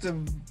 that's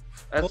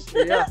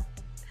yeah.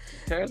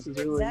 Terrence is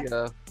really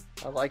Exactly.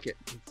 I like it.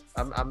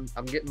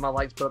 I'm getting my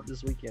lights put up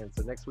this weekend.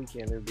 So next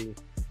weekend it'll be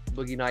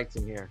Boogie Nights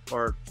in here,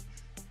 or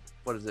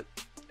what is it?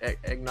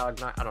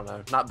 Eggnog night? I don't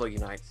know. Not Boogie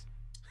Nights.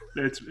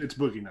 It's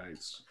Boogie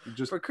Nights.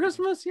 Just For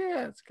Christmas,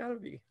 yeah, it's gotta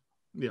be.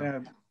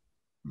 Yeah.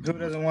 Who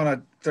doesn't want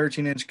a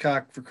 13-inch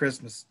cock for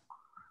Christmas?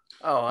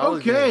 Oh, I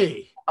was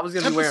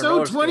gonna be wearing Episode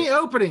roller 20 skates.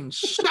 opening.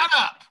 Shut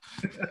up.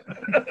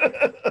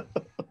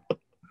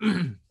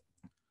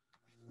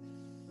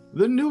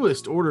 The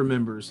newest Order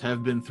members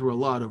have been through a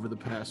lot over the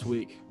past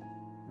week.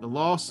 The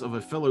loss of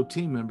a fellow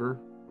team member,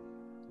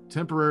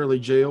 temporarily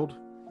jailed,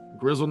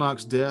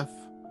 Grizzlenok's death,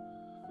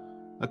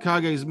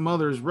 Akage's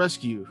mother's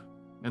rescue,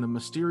 and a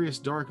mysterious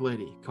dark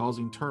lady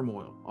causing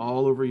turmoil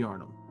all over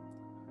Yharnam.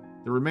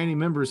 The remaining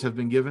members have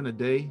been given a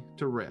day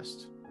to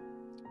rest.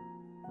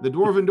 The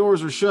dwarven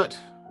doors are shut,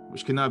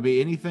 which cannot be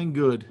anything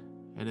good,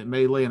 and it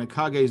may lay in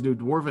Akage's new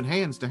dwarven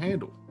hands to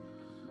handle.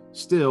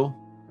 Still,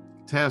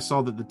 Taz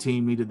saw that the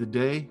team needed the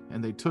day,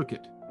 and they took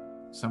it,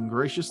 some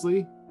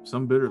graciously,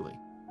 some bitterly.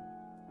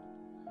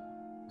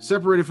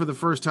 Separated for the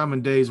first time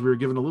in days, we were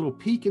given a little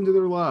peek into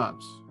their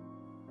lives.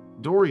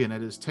 Dorian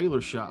at his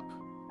tailor shop,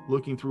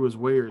 looking through his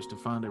wares to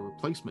find a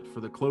replacement for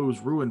the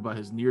clothes ruined by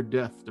his near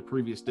death the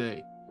previous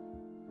day.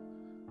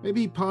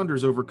 Maybe he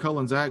ponders over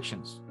Cullen's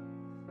actions.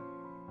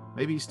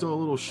 Maybe he's still a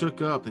little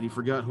shook up that he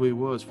forgot who he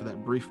was for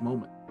that brief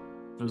moment,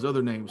 those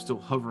other names still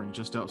hovering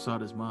just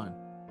outside his mind.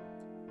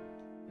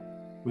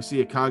 We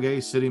see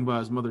Akage sitting by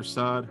his mother's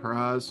side, her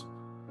eyes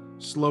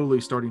slowly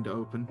starting to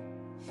open.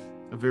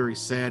 A very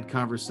sad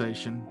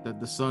conversation that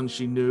the son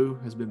she knew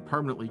has been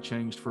permanently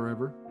changed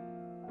forever,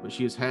 but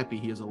she is happy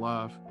he is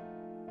alive.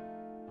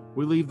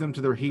 We leave them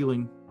to their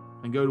healing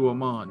and go to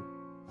Amon.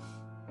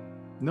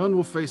 None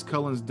will face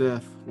Cullen's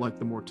death like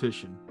the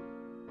Mortician,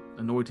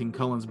 anointing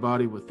Cullen's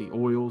body with the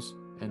oils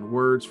and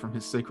words from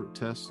his sacred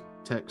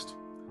text.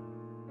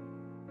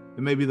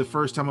 It may be the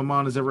first time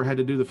Amon has ever had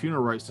to do the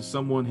funeral rites to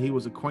someone he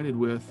was acquainted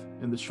with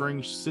in the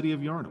strange city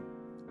of Yharnam.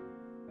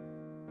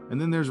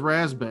 And then there's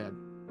Razbad.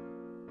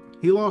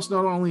 He lost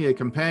not only a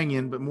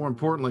companion, but more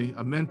importantly,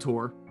 a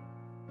mentor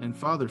and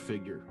father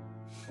figure.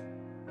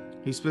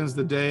 He spends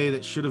the day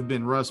that should have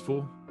been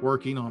restful,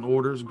 working on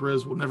orders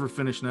Grizz will never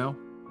finish now,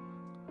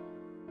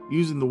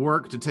 using the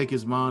work to take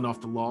his mind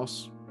off the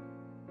loss.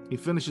 He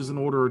finishes an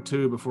order or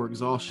two before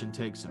exhaustion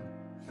takes him.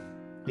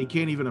 He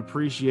can't even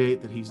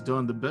appreciate that he's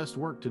done the best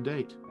work to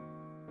date.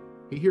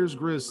 He hears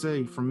Grizz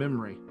say from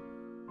memory,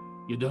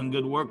 "You done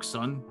good work,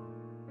 son."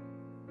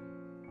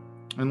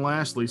 And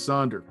lastly,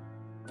 Sonder.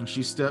 And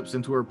she steps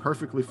into her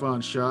perfectly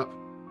fine shop.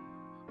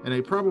 In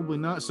a probably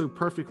not so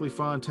perfectly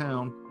fine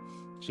town,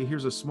 she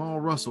hears a small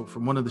rustle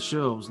from one of the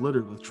shelves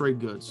littered with trade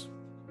goods.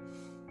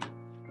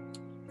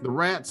 The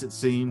rats, it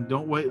seemed,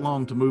 don't wait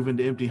long to move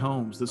into empty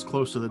homes this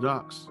close to the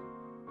docks.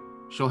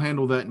 She'll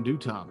handle that in due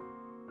time.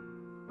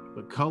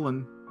 But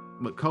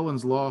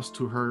Cullen's loss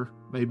to her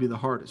may be the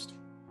hardest.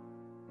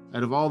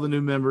 Out of all the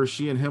new members,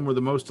 she and him were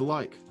the most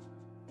alike.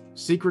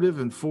 Secretive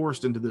and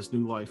forced into this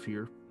new life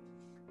here.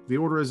 The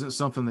order isn't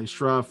something they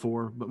strive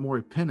for, but more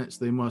a penance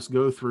they must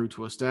go through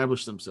to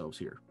establish themselves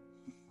here.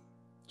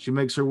 She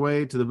makes her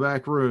way to the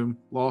back room,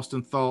 lost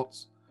in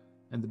thoughts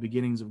and the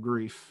beginnings of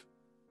grief.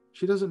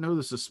 She doesn't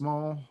notice a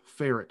small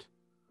ferret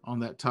on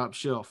that top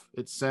shelf,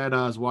 its sad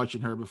eyes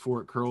watching her before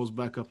it curls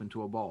back up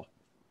into a ball.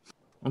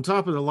 On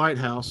top of the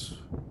lighthouse,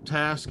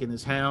 Task and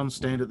his hound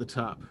stand at the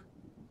top.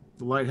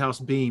 The lighthouse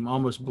beam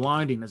almost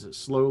blinding as it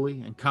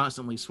slowly and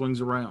constantly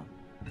swings around.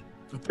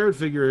 A third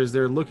figure is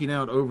there looking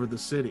out over the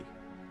city.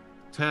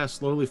 Task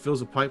slowly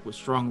fills a pipe with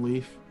strong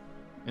leaf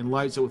and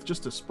lights it with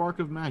just a spark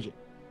of magic.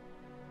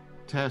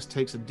 Task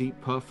takes a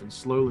deep puff and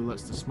slowly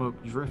lets the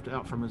smoke drift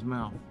out from his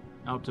mouth,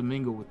 out to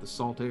mingle with the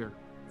salt air.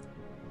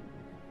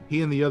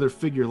 He and the other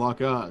figure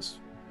lock eyes.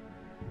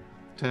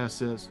 Task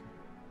says,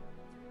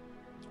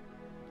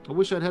 "I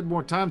wish I'd had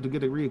more time to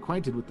get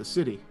reacquainted with the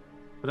city,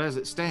 but as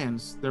it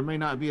stands, there may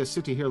not be a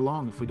city here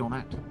long if we don't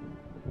act.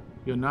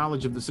 Your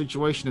knowledge of the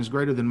situation is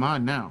greater than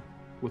mine now,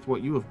 with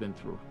what you have been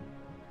through."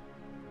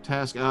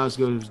 Task eyes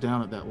goes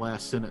down at that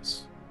last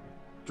sentence.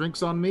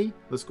 "Drinks on me?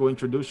 Let's go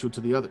introduce you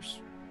to the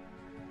others."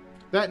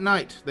 That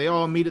night, they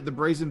all meet at the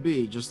Brazen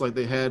Bee, just like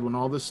they had when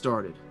all this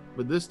started.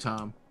 But this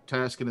time,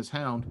 Task and his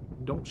hound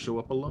don't show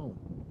up alone.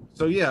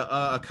 So yeah,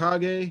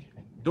 Akage,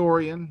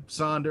 Dorian,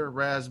 Sonder,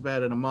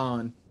 Razbad, and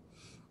Amon,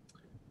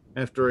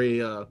 after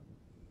a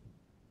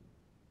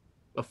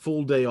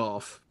full day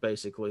off,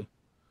 basically,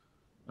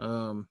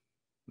 at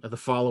the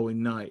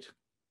following night,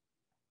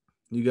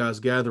 you guys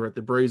gather at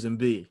the Brazen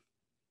Bee,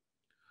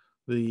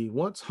 the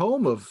once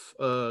home of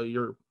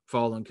your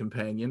fallen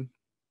companion,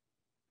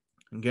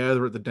 and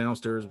gather at the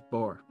downstairs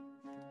bar.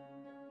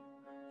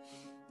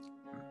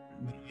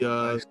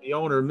 The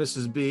owner,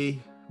 Mrs.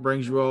 B,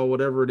 brings you all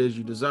whatever it is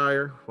you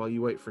desire while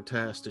you wait for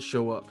Task to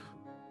show up.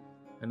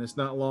 And it's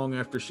not long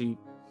after she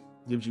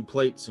gives you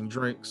plates and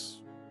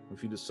drinks,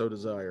 if you just so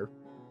desire,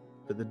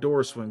 that the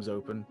door swings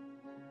open.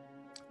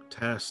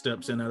 Task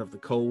steps in out of the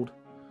cold,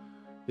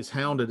 his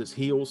hound at his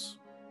heels,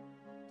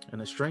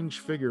 and a strange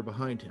figure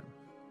behind him.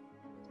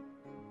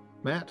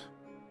 Matt,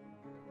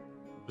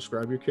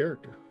 describe your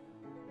character.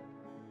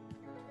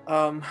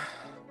 A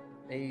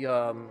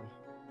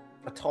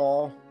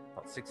tall,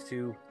 about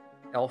 6'2"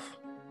 elf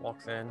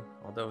walks in,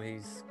 although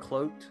he's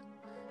cloaked,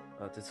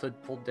 with his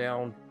hood pulled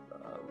down,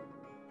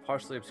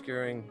 partially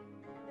obscuring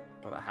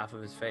about half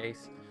of his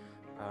face.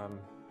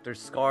 There's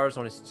scars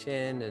on his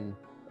chin and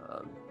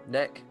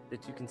neck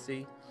that you can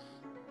see.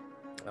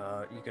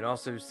 You can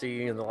also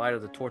see in the light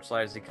of the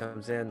torchlight as he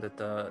comes in that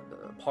the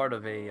part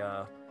of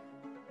a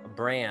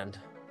brand,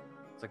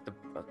 it's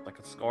like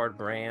a scarred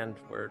brand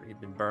where he'd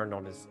been burned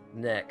on his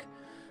neck.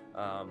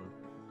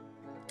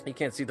 You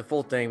can't see the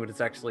full thing, but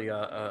it's actually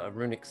a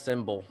runic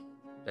symbol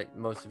that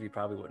most of you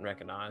probably wouldn't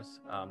recognize.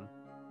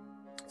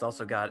 It's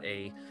also got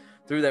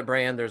through that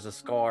brand, there's a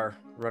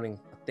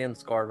thin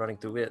scar running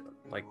through it,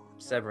 like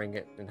severing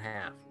it in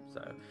half.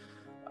 So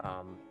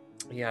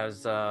he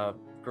has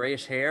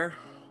grayish hair.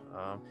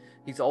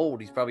 He's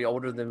old. He's probably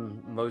older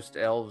than most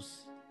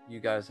elves you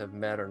guys have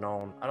met or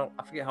known.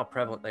 I forget how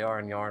prevalent they are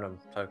in Yarnum,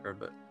 Toker,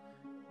 but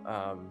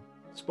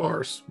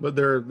Sparse, but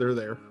they're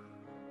there.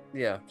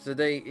 Yeah, so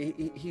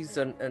he's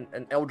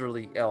an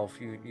elderly elf.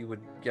 You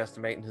would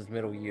guesstimate in his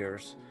middle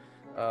years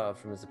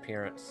from his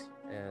appearance,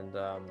 and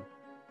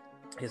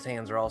his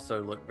hands are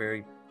also look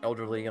very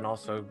elderly, and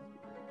also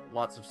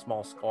lots of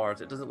small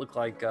scars. It doesn't look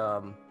like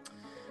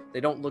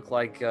they don't look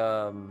like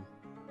an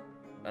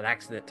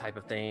accident type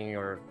of thing,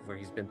 or where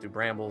he's been through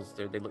brambles.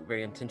 They look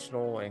very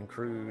intentional and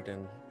crude,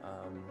 and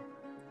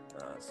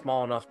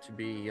small enough to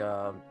be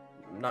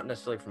not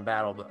necessarily from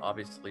battle, but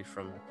obviously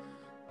from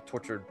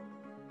tortured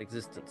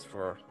existence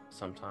for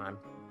some time.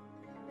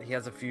 He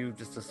has a few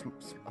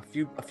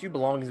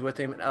belongings with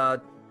him.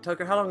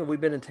 Tucker, how long have we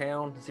been in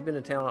town? Has he been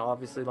in town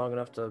obviously long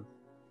enough to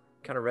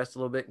kind of rest a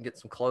little bit and get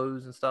some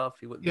clothes and stuff?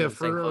 He wouldn't be in the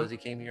same clothes he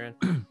came here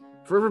in.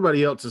 For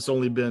everybody else, it's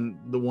only been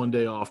the one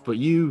day off, but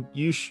you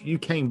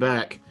came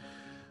back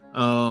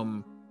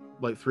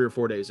like 3 or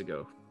 4 days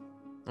ago.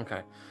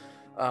 Okay.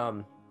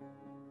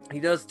 He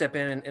does step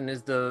in, and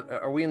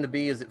are we in the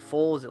B? Is it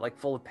full? Is it like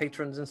full of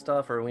patrons and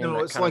stuff? Or are we in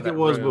it's like it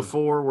was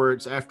before, where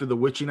it's after the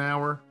witching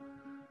hour.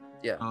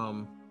 Yeah.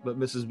 But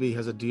Mrs. B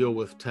has a deal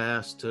with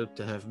Tass to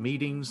have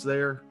meetings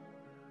there.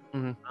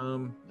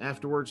 Mm-hmm.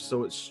 Afterwards,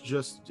 so it's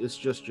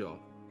just y'all.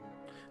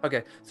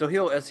 Okay,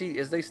 so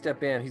as they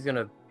step in, he's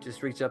gonna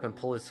just reach up and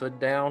pull his hood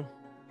down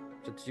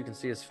so that you can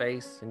see his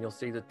face, and you'll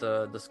see that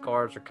the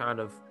scars are kind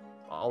of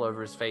all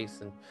over his face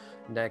and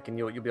neck, and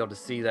you'll be able to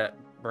see that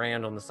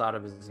brand on the side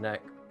of his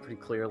neck pretty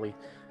clearly.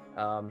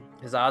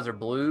 His eyes are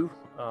blue,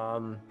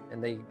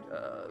 and they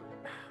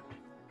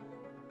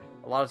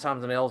a lot of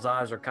times an elf's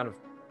eyes are kind of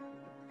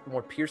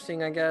more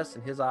piercing, I guess,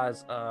 and his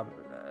eyes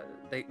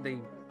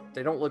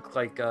they don't look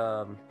like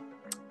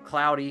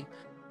cloudy,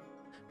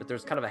 but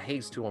there's kind of a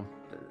haze to them.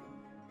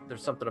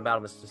 There's something about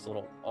him that's just a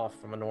little off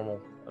from a normal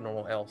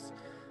elf's.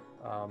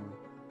 But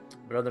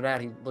other than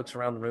that, he looks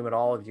around the room at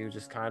all of you,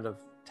 just kind of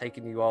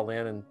taking you all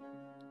in and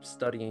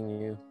studying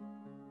you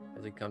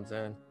as he comes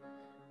in. Do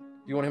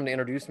you want him to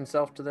introduce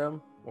himself to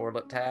them, or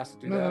let Tass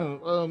do that?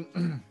 No.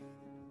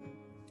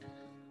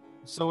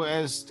 So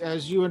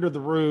as you enter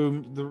the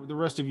room, the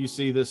rest of you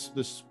see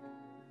this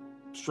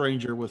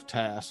stranger with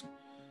Tass.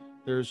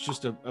 There's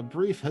just a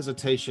brief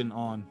hesitation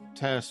on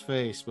Tass'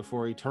 face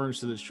before he turns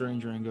to the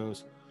stranger and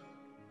goes,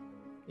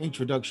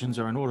 "Introductions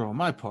are in order on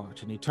my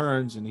part." And he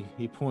turns and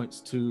he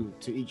points to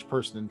each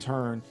person in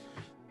turn,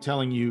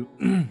 telling you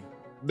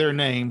their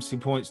names. He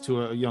points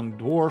to a young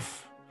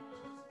dwarf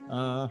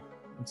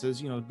and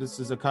says, "This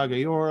is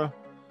Akageora."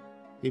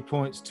 He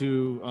points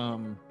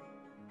to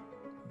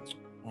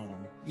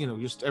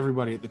just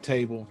everybody at the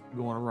table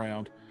going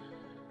around,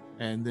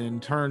 and then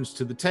turns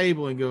to the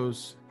table and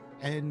goes,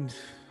 "And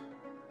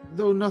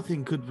though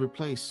nothing could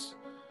replace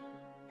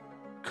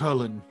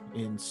Cullen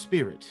in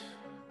spirit,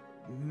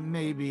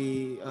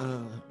 maybe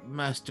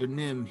Master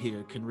Nim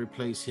here can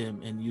replace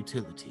him in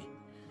utility.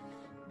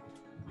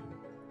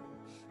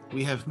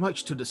 We have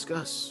much to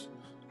discuss."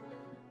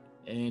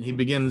 And he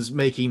begins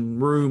making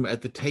room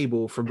at the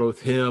table for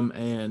both him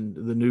and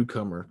the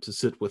newcomer to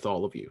sit with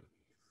all of you.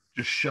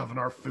 Just shoving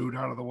our food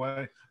out of the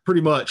way. Pretty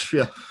much,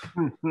 yeah.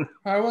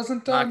 I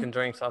wasn't done. Knocking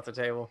drinks off the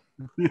table.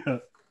 Yeah.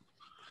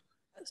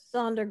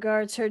 Sonder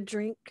guards her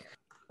drink.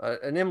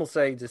 And then we'll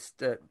say just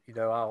that,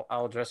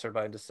 I'll address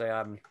everybody and just say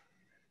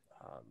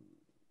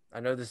I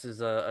know this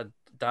is a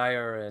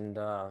dire and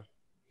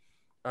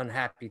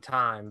unhappy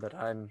time, but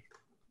I'm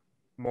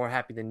more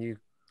happy than you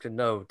could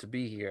know to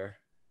be here,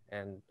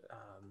 and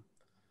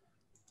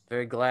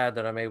very glad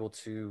that I'm able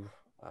to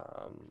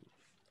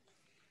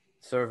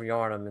serve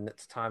Yarnum in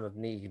its time of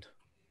need.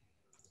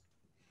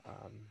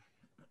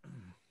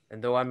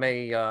 And though I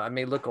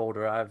may look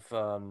older, I've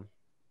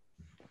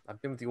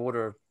been with the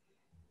order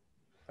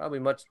probably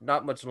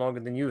not much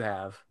longer than you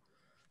have,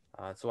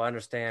 so I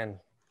understand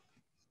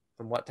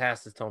from what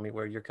Tass has told me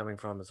where you're coming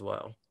from as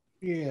well.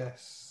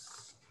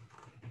 Yes.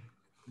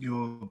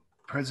 Your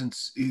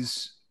presence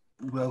is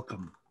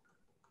welcome.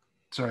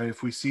 Sorry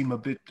if we seem a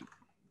bit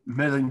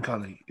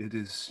melancholy. It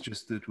is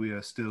just that we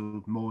are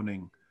still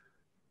mourning.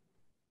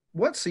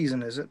 What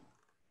season is it,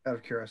 out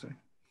of curiosity?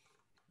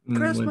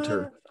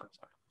 Winter.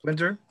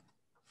 Winter?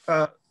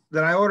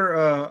 Then I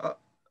order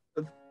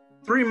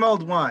 3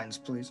 mulled wines,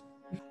 please.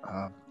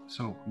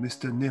 So,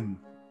 Mr. Nim,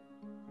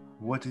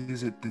 what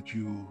is it that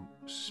you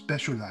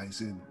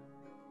specialize in?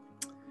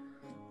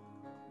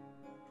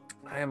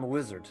 I am a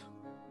wizard,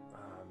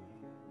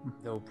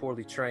 though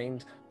poorly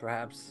trained,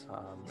 perhaps.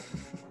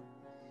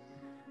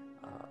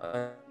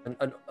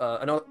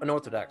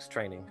 unorthodox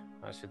training,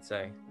 I should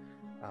say,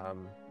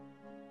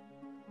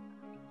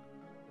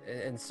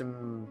 and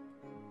some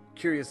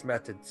curious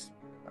methods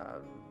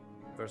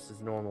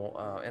versus normal.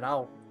 And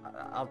I'll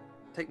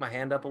take my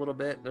hand up a little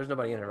bit. There's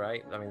nobody in it,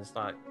 right? I mean, it's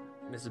not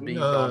Mrs. B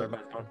gone.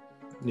 Everybody's gone.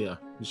 Yeah,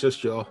 it's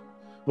just y'all.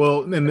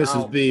 Well, and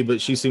Mrs. B, but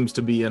she seems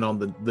to be in on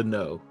the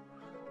no.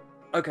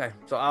 Okay,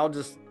 so I'll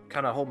just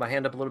kind of hold my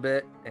hand up a little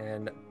bit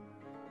and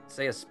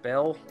say a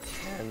spell,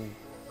 and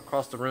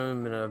across the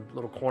room in a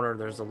little corner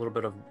there's a little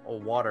bit of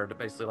water that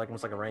basically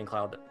almost like a rain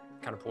cloud that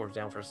kind of pours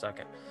down for a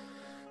second,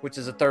 which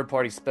is a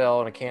third-party spell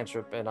and a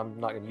cantrip, and I'm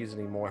not going to use it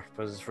anymore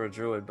because it's for a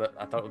druid, but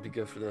I thought it would be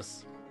good for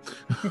this.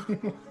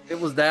 It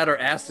was that or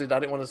acid. I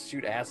didn't want to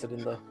shoot acid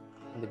in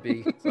the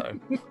bee, so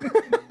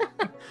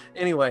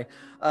anyway,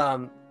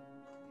 but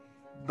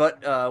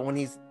when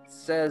he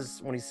says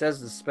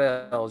the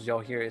spells, y'all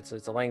hear it's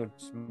a language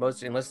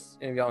most, unless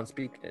any of y'all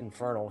speak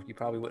Infernal, you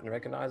probably wouldn't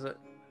recognize it.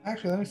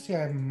 Actually, let me see.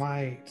 I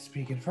might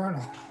speak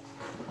Infernal.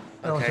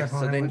 Okay,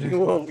 so then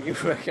you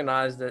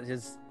recognize that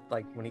his,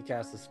 like, when he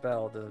casts a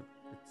spell,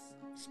 it's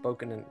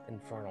spoken in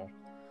Infernal.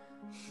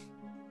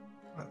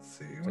 Let's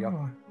see. So I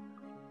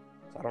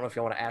don't know if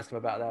y'all want to ask him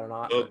about that or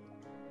not.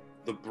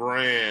 The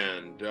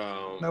brand.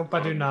 Nope,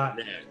 I do not.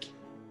 Neck.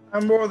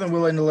 I'm more than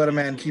willing to let a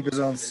man keep his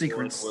own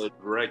secrets. Would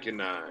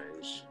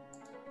recognize.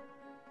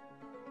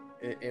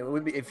 It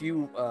would be if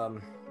you.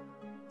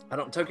 I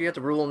don't, Toki, you have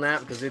to rule on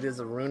that because it is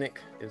a runic.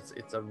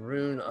 It's a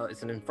rune.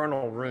 It's an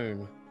infernal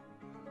rune.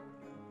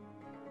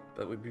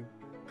 But it would be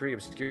pretty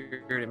obscure.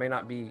 It may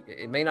not be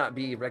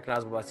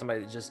recognizable by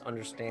somebody that just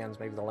understands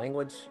maybe the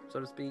language, so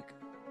to speak.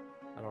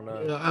 I don't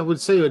know. Yeah, I would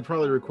say it would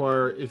probably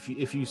require if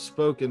you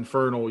spoke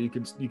Infernal, you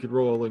could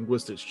roll a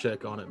linguistics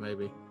check on it,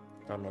 maybe.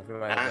 I don't know if you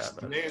might have Ask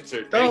that. and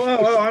answer. I'm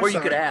Or sorry. you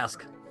could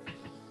ask.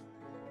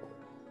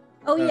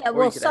 Oh yeah, or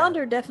well you could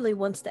Sonder definitely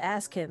wants to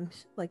ask him,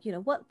 like,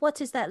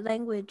 what is that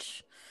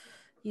language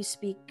you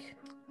speak?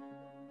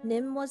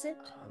 Nim, was it?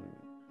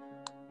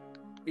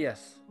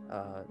 Yes,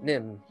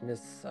 Nim,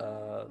 Miss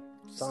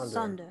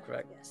Sonder,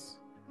 correct? Yes.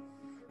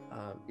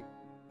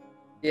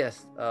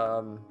 Yes.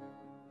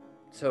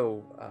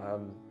 So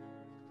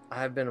I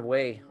have been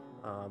away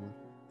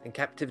in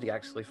captivity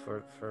actually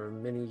for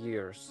many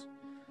years,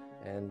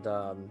 and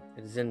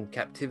it is in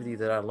captivity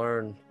that I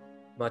learned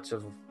much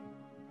of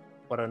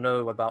what I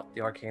know about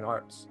the arcane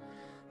arts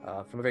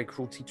from a very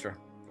cruel teacher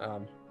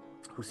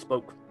who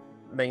spoke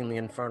mainly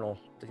Infernal,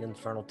 the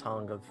infernal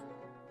tongue of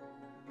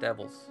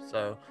devils.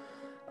 So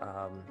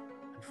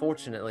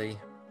unfortunately,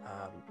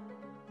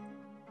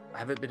 I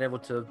haven't been able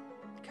to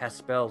cast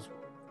spells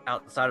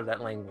outside of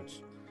that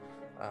language.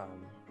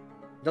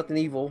 Nothing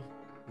evil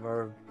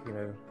or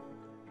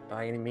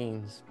by any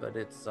means, but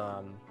it's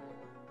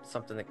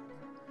something that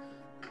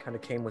kind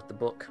of came with the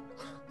book,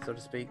 so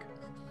to speak.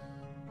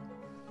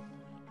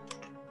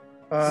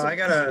 I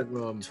got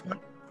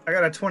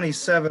a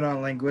 27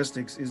 on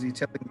linguistics. Is he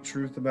telling the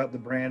truth about the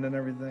brand and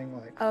everything?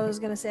 Like, I was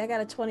gonna say I got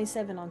a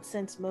 27 on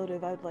sense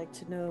motive. I'd like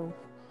to know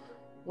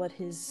what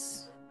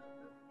his.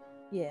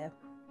 Yeah.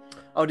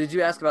 Oh, did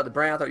you ask about the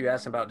brand? I thought you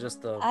asked about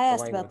just the. I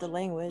asked language. about the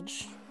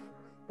language,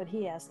 but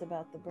he asked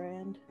about the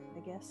brand, I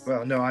guess.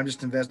 well, no, I'm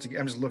just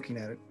investigating. I'm just looking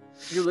at it.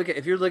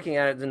 If you're looking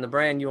at it, then the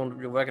brand you'll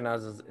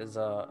recognize is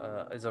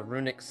a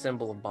runic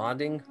symbol of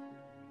bonding.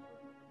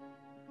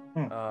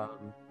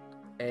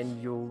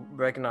 And you'll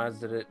recognize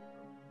that it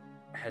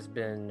has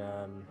been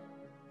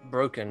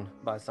broken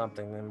by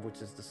something, and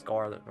which is the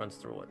scar that runs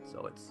through it.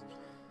 So it's.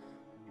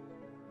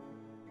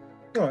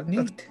 Oh,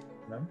 neat.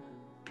 No.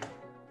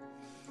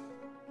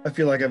 I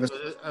feel like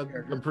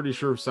I'm pretty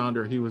sure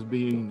Sonder, he was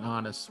being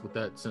honest with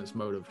that sense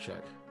motive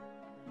check.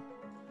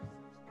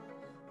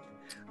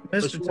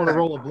 Unless you want to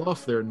roll a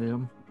bluff there,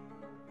 Nim.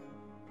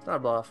 It's not a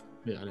bluff.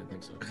 Yeah, I didn't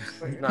think so.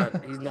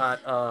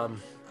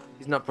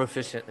 He's not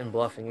proficient in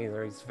bluffing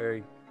either. He's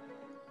very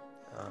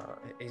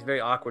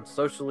awkward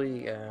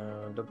socially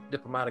and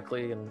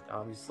diplomatically, and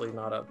obviously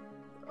not a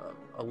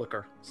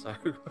looker.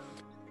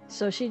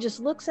 So she just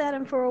looks at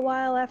him for a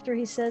while after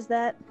he says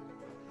that,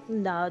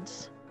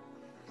 nods.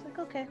 It's like,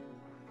 okay,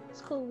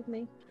 it's cool with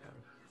me.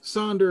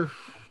 Sonder,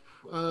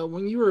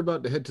 when you were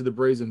about to head to the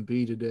Brazen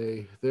Bee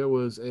today, there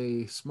was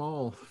a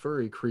small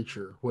furry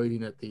creature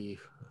waiting at the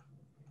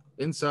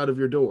inside of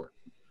your door.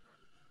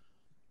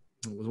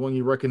 It was one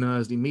you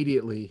recognized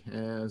immediately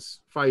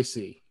as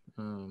Feisty,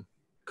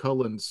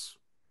 Cullen's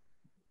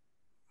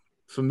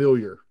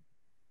familiar.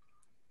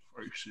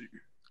 Feisty.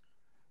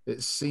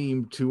 It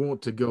seemed to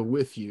want to go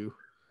with you,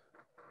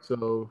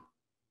 so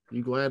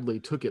you gladly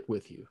took it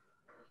with you.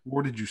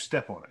 Or did you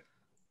step on it?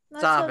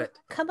 Stop it.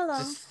 Come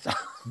along. Just stop.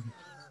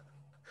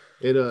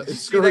 It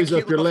scurries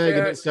up your leg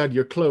and inside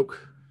your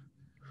cloak,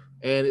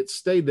 and it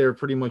stayed there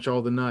pretty much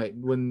all the night.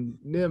 When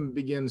Nim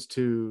begins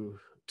to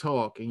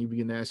talk and you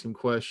begin to ask him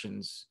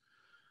questions,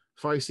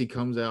 Feisty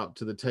comes out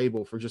to the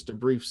table for just a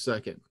brief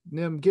second.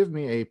 Nim, give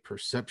me a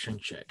perception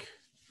check.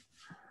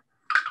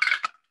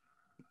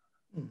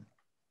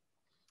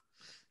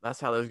 That's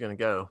how those are going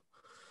to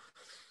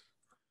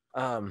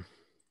go.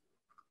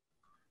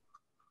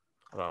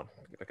 Hold on.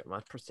 Look at my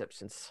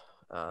perceptions.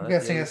 I'm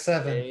guessing a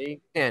 7.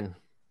 10.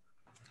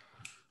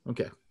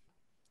 Okay.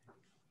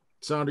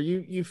 Sandra,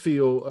 you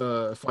feel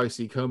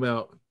Feisty come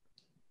out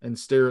and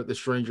stare at the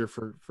stranger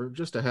for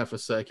just a half a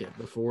second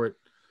before it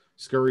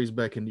scurries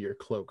back into your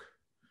cloak.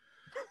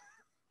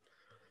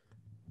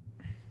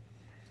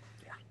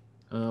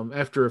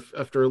 After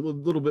a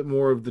little bit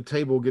more of the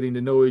table getting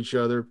to know each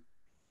other,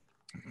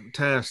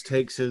 Tass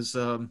takes his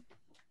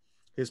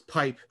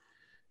pipe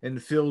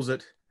and fills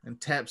it and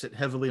taps it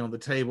heavily on the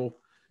table,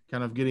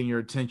 kind of getting your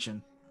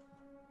attention.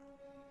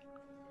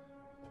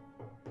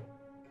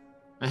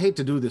 I hate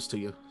to do this to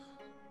you.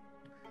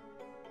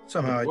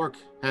 Somehow, But work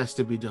has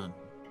to be done.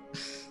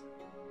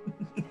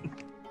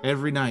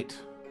 Every night,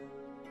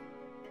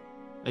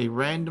 a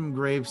random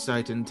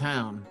gravesite in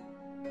town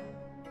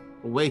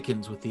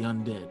awakens with the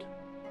undead.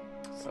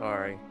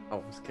 Sorry. I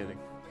was kidding.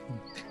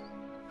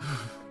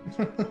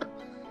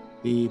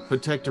 The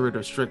Protectorate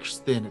are stretched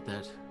thin at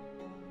that.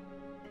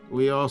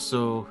 We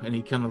also, and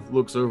he kind of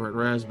looks over at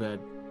Razbad,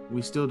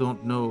 we still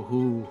don't know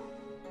who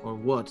or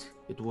what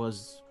it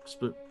was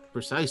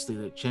precisely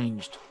that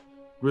changed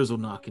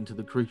Grizzleknock into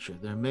the creature.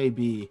 There may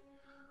be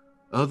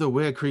other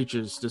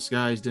were-creatures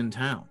disguised in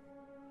town.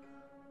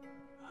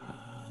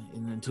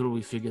 And until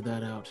we figure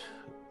that out,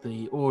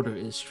 the Order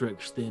is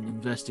stretched thin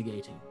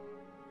investigating.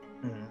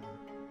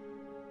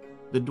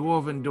 The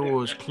Dwarven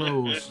doors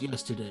closed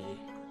yesterday.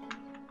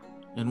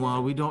 And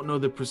while we don't know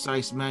the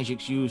precise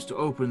magics used to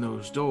open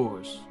those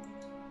doors,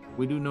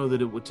 we do know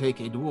that it would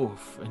take a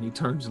dwarf, and he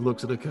turns and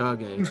looks at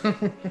Akage.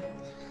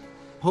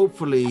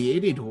 Hopefully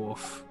any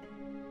dwarf,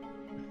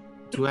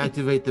 to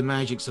activate the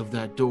magics of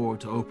that door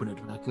to open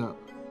it back up.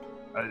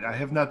 I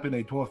have not been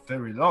a dwarf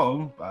very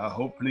long.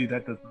 Hopefully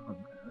that does not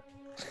matter.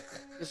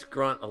 Just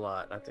grunt a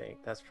lot, I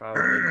think. That's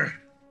probably...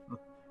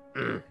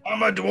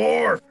 I'm a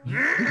dwarf.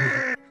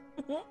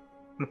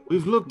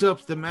 We've looked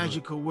up the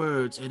magical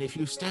words, and if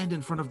you stand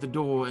in front of the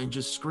door and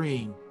just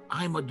scream,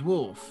 "I'm a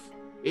dwarf,"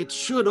 it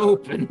should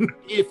open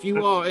if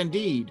you are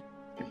indeed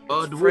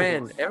a dwarf.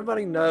 Friend.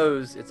 Everybody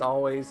knows it's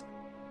always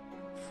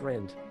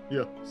friend.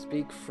 Yeah.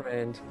 Speak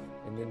friend,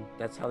 and then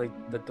that's how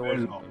the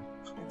doors open.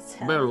 That's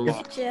how Barrel it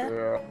lock. is,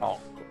 yeah.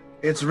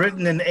 It's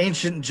written in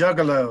ancient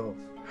Juggalo,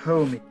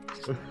 homie.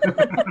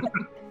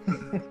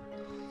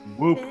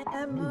 Whoop.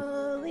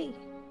 Emily.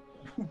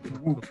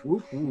 Whoop,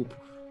 whoop, whoop.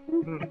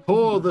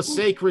 Pour the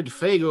sacred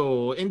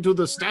Fago into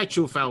the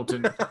statue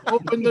fountain.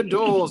 Open the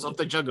doors of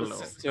the Juggalo.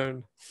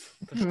 Cistern.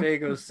 The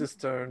Fago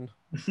cistern.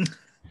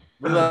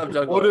 We love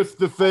Juggalo. What if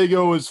the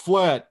Fago is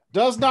flat?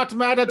 Does not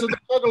matter to the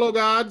Juggalo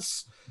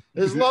gods.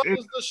 As long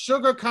as the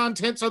sugar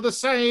contents are the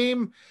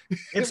same.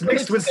 It's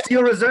mixed with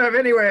Steel Reserve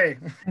anyway.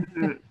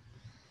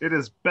 It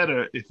is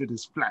better if it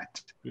is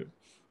flat.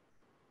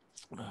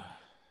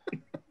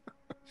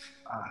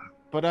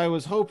 But I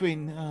was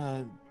hoping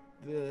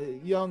the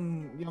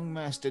young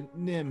Master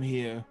Nim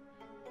here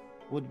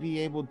would be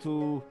able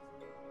to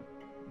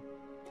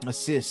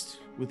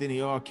assist with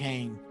any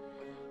arcane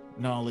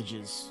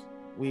knowledges.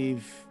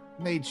 We've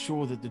made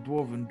sure that the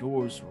dwarven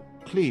doors were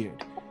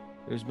cleared.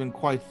 There's been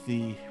quite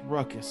the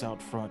ruckus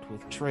out front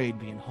with trade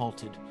being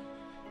halted.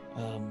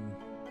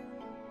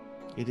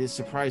 It is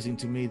surprising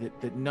to me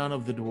that none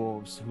of the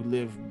dwarves who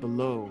live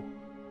below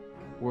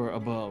were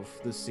above.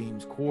 This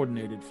seems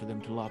coordinated for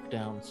them to lock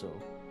down, so...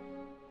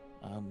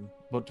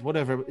 but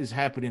whatever is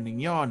happening in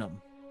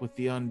Yarnum with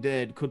the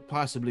undead could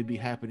possibly be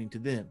happening to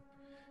them.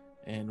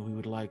 And we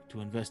would like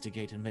to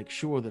investigate and make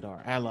sure that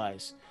our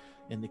allies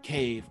in the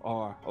cave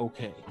are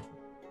okay.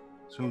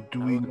 So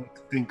do we not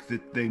think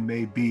that they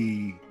may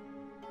be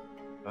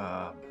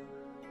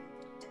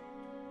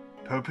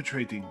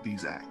perpetrating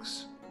these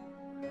acts?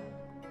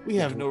 We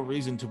have no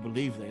reason to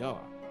believe they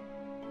are.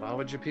 Why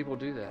would your people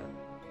do that?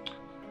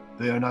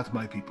 They are not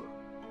my people.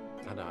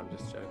 I know, I'm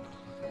just joking.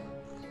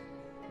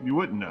 You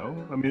wouldn't know.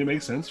 I mean, it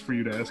makes sense for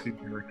you to ask a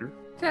character.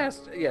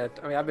 Yeah,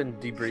 I mean, I've been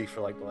debriefed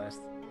for like the last,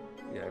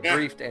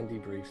 briefed and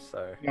debriefed,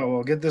 so. Oh,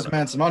 well, get this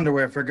man some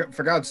underwear for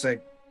God's sake.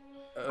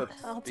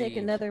 I'll take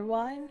another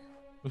wine.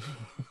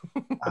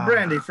 A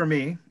brandy for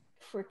me.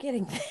 For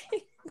getting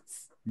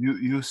things.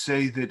 You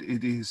say that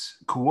it is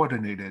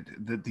coordinated,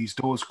 that these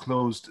doors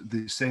closed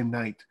the same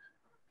night,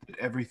 that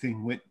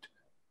everything went,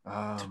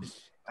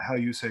 how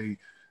you say,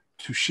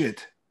 to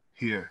shit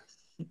here.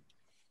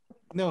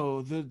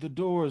 No, the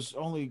doors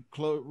only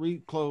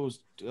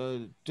reclosed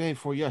day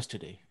before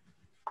yesterday.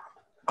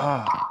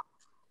 While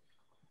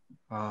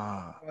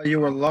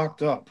you were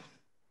locked up.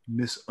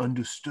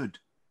 Misunderstood.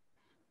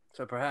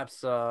 So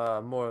perhaps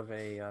more of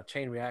a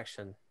chain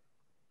reaction,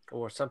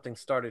 or something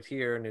started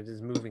here and it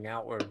is moving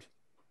outward.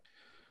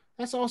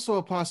 That's also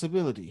a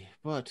possibility,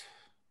 but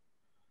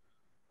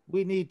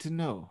we need to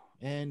know,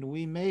 and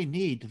we may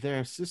need their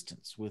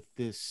assistance with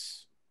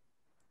this.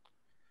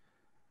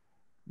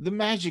 The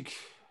magic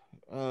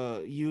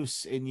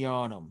use in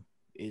Yarnum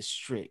is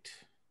strict.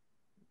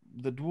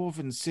 The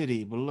dwarven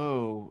city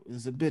below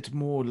is a bit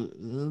more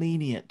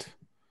lenient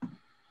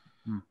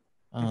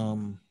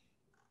on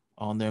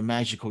their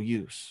magical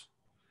use.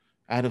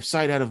 Out of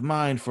sight, out of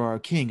mind for our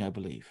king, I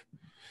believe.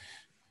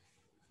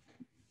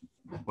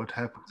 What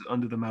happens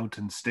under the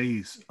mountain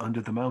stays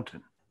under the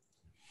mountain.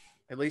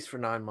 At least for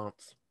 9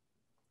 months.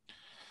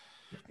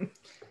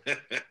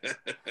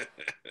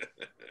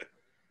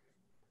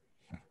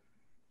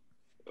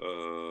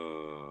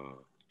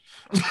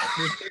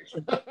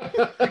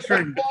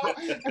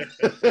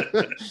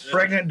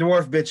 Pregnant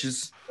dwarf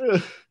bitches.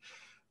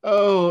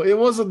 Oh, it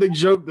wasn't the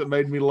joke that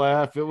made me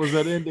laugh. It was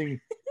that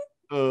ending.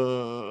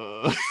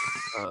 No,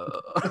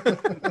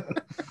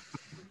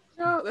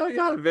 you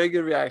had a very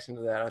good reaction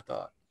to that, I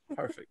thought.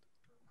 Perfect.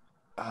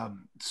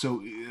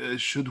 So,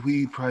 should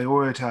we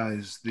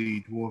prioritize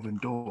the dwarven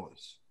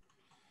doors?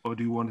 Or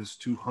do you want us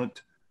to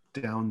hunt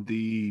down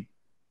the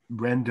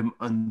random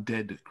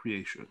undead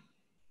creation?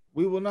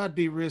 We will not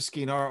be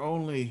risking our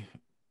only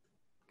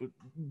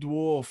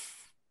dwarf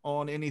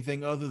on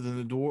anything other than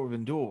the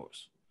dwarven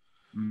doors.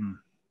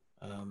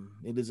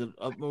 It is of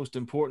utmost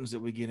importance that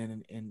we get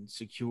in and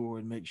secure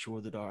and make sure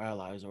that our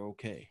allies are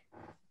okay.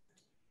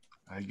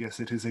 I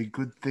guess it is a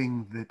good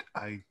thing that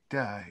I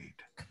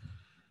died.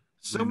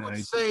 Some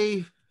would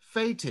say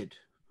fated.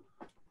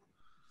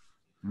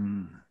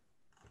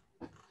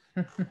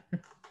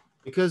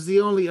 Because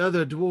the only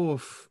other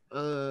dwarf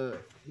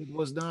it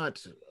was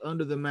not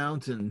under the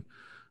mountain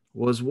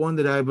was one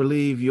that I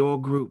believe your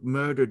group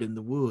murdered in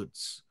the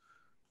woods.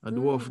 A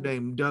dwarf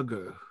named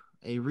Duggar,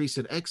 a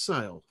recent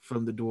exile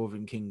from the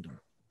Dwarven Kingdom.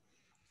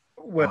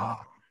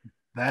 Well,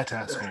 that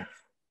asshole.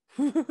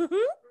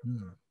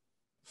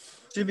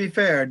 To be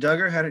fair,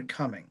 Duggar had it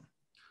coming.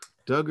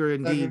 Duggar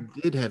indeed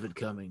did have it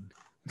coming.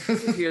 I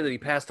hear that he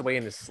passed away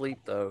in his sleep,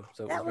 though.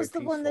 So that was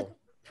the one that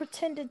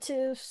pretended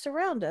to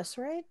surround us,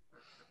 right?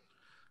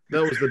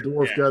 That was the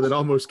dwarf guy that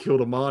almost killed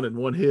Amon in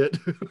one hit.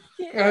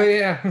 Oh,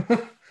 yeah.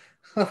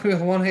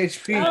 With 1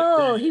 HP.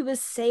 Oh, he was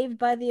saved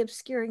by the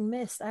obscuring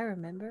mist. I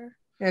remember.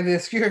 Yeah, the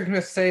obscuring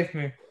mist saved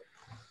me.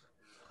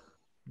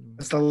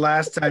 That's the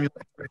last time you'll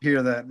ever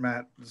hear that,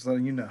 Matt. Just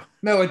letting you know.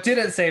 No, it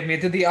didn't save me.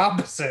 It did the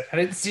opposite. I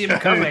didn't see him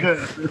coming.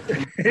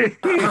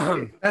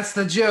 That's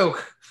the joke.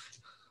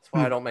 That's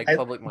why I don't make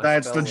public my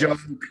That's the joke.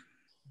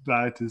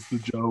 That is the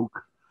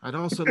joke. I'd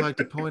also like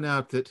to point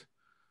out that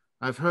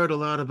I've heard a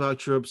lot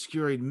about your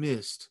obscuring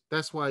mist.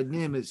 That's why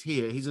Nim is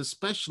here. He's a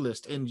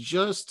specialist in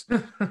just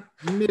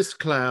mist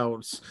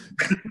clouds.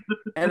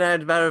 And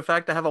as a matter of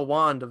fact, I have a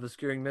wand of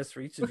obscuring mist for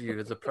each of you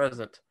as a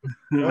present.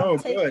 Oh,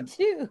 Take good.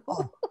 two.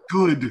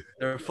 Good.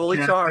 They're fully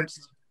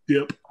charged.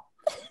 Yep.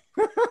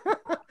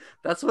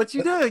 That's what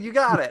you do. You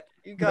got it.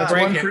 You got That's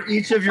it. one for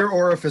each of your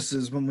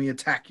orifices when we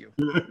attack you.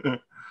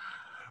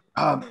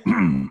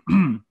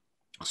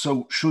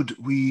 So should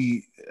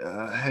we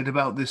head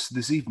about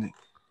this evening?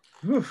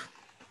 Oof.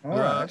 All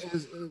right.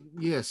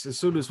 Yes, as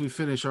soon as we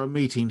finish our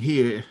meeting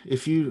here,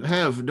 if you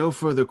have no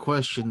further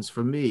questions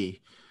for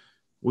me,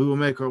 we will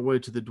make our way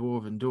to the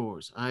Dwarven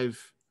Doors.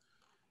 I've,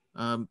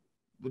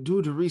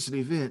 due to recent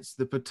events,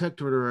 the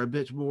Protectorate are a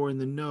bit more in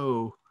the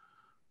know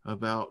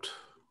about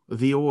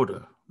the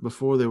Order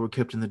before they were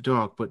kept in the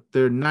dark, but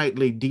their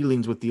nightly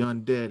dealings with the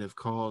undead have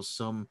caused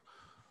some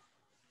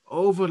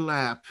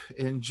overlap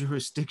in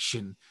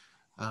jurisdiction.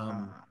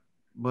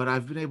 But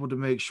I've been able to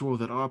make sure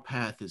that our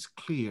path is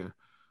clear.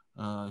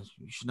 You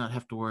should not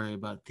have to worry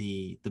about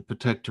the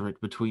Protectorate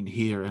between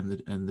here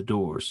and the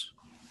doors.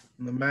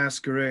 The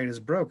masquerade is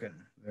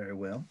broken. Very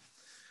well.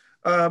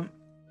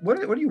 What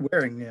are you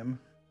wearing, Nim?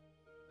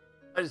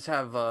 I just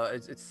have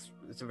it's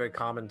a very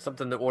common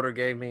something the Order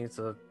gave me. It's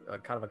a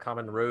kind of a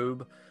common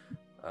robe,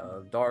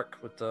 dark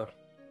with a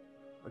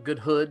good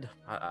hood.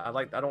 I'm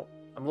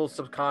a little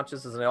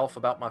subconscious as an elf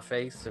about my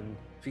face and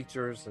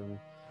features and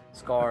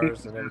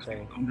scars and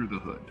everything. Under the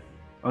hood,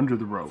 under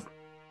the robe.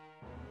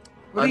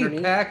 What are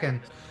you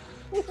packing?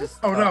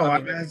 Just,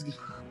 I'm asking.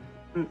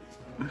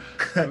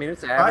 I mean,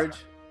 it's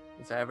average.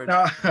 It's average.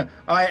 No,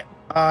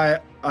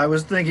 I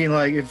was thinking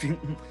like if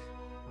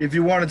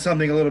you wanted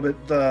something a little bit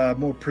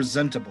more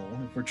presentable,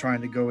 if we're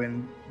trying to go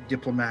in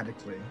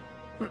diplomatically.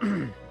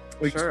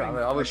 Sure,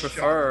 I would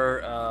prefer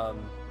a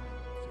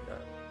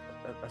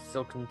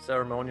silken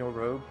ceremonial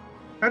robe.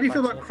 How do you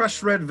feel about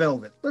crushed red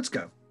velvet? Let's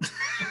go.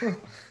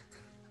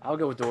 I'll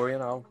go with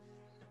Dorian. I'll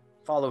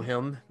follow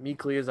him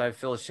meekly as I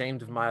feel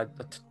ashamed of my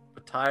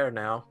attire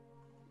now.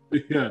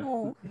 Yeah.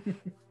 Oh. We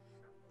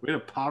had a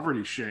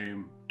poverty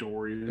shame,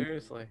 Dorian.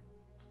 Seriously.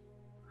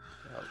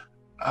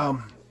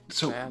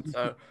 So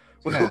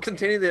we'll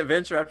continue the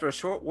adventure after a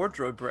short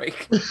wardrobe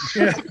break.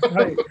 Yeah,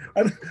 right.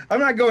 I'm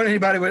not going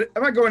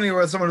anywhere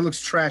with someone who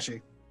looks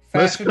trashy.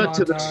 Let's Fashion cut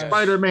to the montage.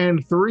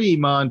 Spider-Man 3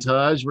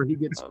 montage where he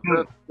gets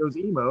goes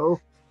emo.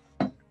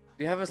 Do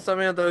you have some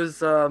of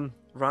those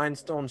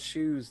rhinestone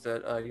shoes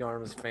that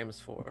Yarn was famous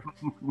for?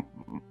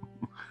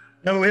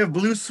 No, we have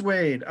blue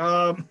suede.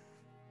 Yeah,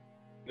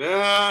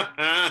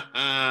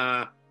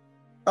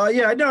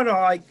 no,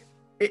 like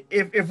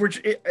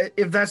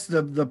if that's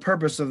the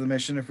purpose of the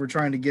mission, if we're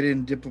trying to get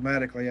in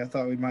diplomatically, I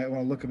thought we might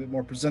want to look a bit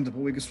more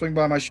presentable. We could swing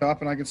by my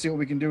shop and I can see what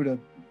we can do to.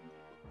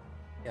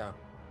 Yeah.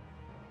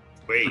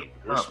 Wait,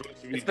 we're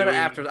supposed to be It's better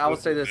doing after. I will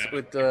say this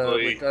with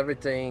diplomatically.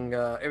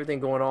 everything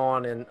going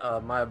on and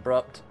my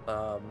abrupt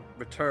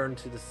return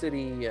to the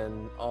city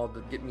and all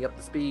the get me up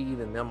to speed,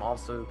 and them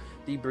also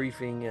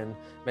debriefing and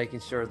making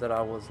sure that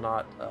I was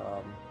not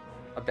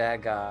a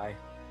bad guy.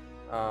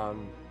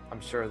 I'm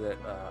sure that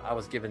I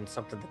was given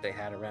something that they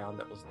had around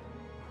that was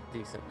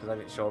decent because I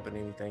didn't show up in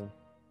anything.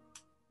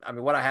 I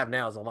mean, what I have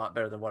now is a lot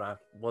better than what I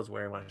was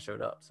wearing when I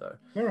showed up. So,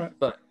 All right.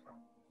 but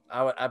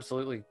I would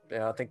absolutely.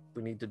 I think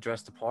we need to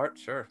dress the part.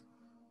 Sure.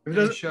 It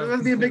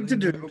doesn't be a big to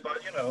do,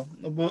 but you know,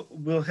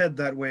 we'll head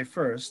that way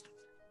first.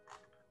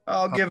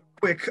 I'll give a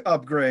quick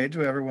upgrade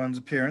to everyone's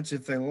appearance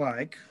if they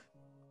like.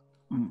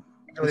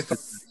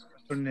 Mr.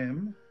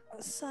 Nim.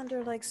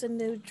 Sandra likes a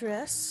new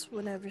dress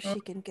whenever she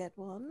can get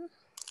one.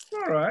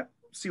 All right.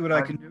 See what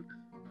I can do.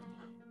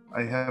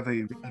 I have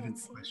a relevant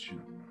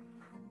question.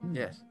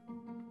 Yes.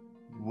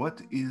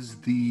 What is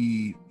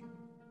the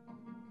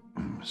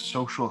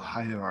social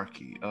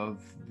hierarchy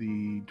of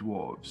the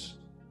dwarves?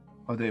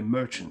 Are they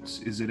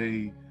merchants? Is it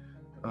a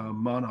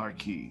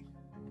monarchy?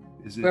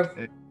 Is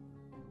it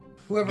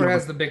Whoever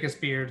has the biggest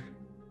beard.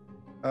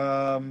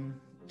 I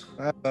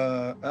have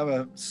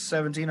a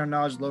 17 on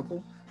knowledge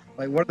local.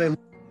 Like, what are they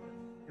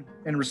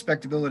in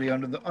respectability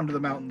under the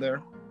mountain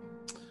there?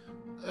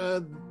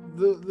 The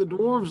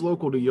dwarves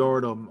local to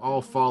Yardom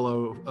all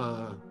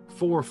follow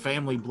 4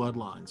 family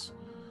bloodlines.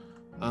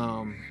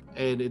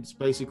 And it's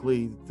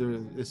basically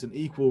it's an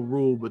equal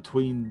rule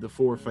between the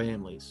 4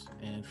 families,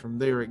 and from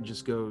there it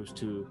just goes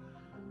to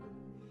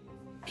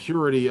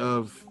purity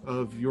of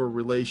your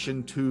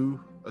relation to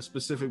a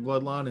specific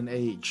bloodline and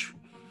age.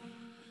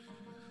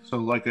 so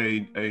like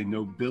a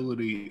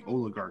nobility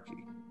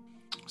oligarchy?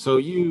 So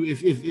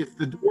if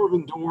the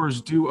dwarven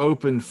doors do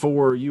open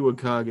for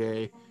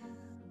Uakage,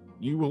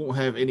 you won't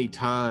have any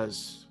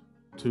ties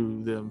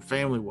to them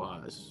family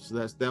wise. So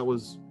that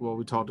was what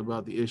we talked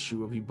about, the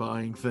issue of you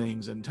buying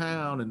things in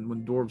town, and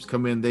when dwarves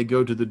come in, they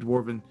go to the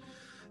dwarven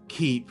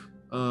keep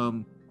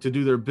to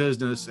do their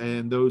business,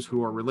 and those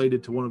who are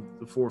related to one of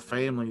the 4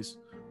 families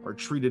are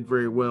treated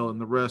very well,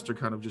 and the rest are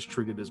kind of just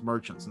treated as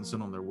merchants and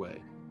sent on their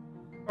way.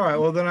 All right.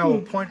 Well, then I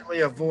will pointedly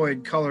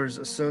avoid colors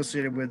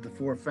associated with the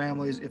 4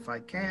 families if I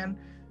can.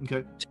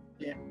 Okay.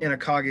 In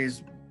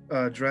Akage's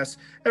dress.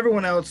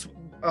 Everyone else,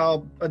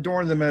 I'll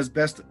adorn them as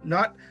best.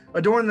 Not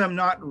adorn them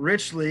not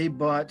richly,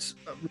 but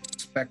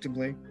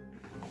respectably.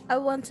 I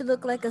want to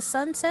look like a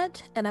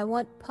sunset, and I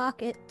want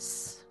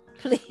pockets,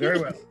 please. Very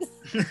well.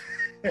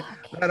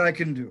 That I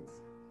can do.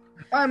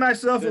 I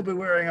myself will be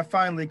wearing a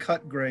finely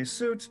cut gray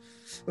suit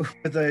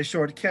with a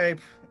short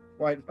cape,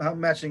 white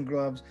matching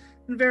gloves,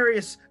 and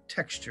various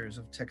textures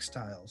of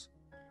textiles.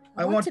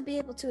 I want to be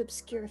able to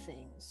obscure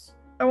things.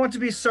 I want to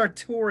be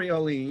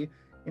sartorially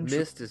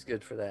Mist is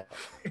good for that,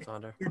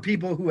 Sonder. for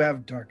people who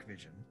have dark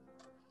vision.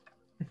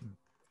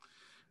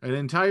 An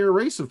entire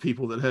race of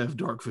people that have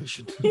dark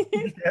vision.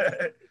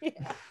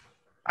 Yeah.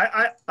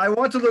 I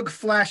want to look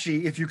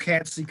flashy if you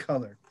can't see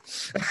color.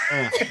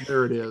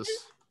 There it is.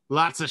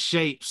 Lots of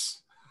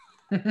shapes.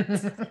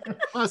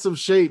 Lots of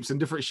shapes and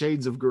different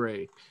shades of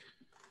gray.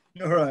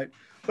 All right.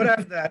 But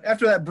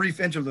after that brief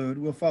interlude,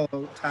 we'll follow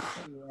to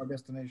our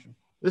destination.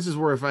 This is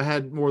where if I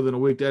had more than a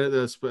week to edit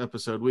this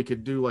episode, we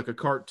could do like a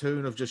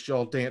cartoon of just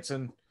y'all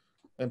dancing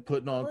and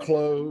putting on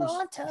clothes.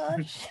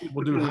 Montage.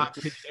 We'll do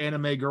hot-pitched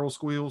anime girl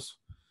squeals.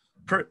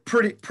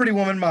 Pretty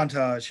woman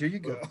montage. Here you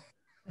go.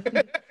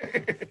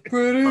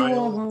 Pretty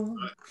woman.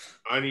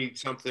 I need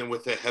something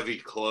with a heavy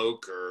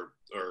cloak or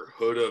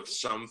hood of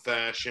some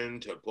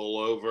fashion to pull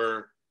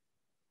over.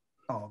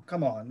 Oh,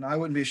 come on. I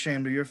wouldn't be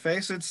ashamed of your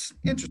face. It's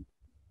interesting.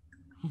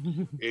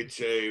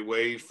 It's a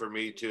way for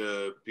me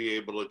to be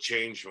able to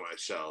change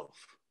myself.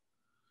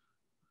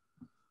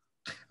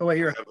 Oh,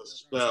 wait, I have a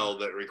spell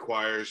that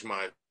requires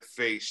my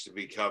face to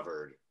be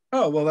covered.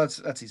 Oh, well, that's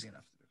easy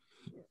enough.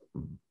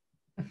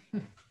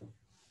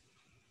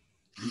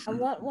 I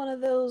want one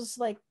of those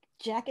like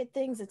jacket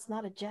things. It's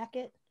not a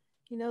jacket,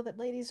 that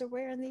ladies are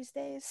wearing these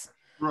days.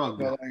 Rug.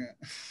 Well,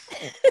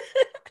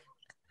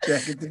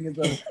 jacket thing is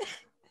a-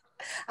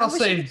 I'll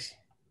say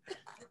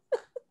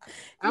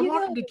I You know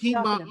wanted what to I'm keep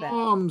my talking about.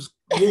 arms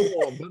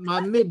warm, but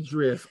my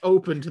midriff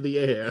open to the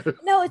air.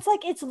 No,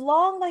 it's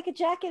long like a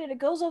jacket and it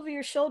goes over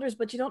your shoulders,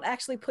 but you don't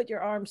actually put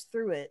your arms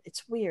through it.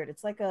 It's weird.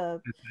 It's like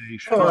a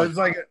Oh, it's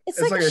like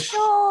a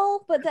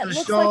shawl, but that a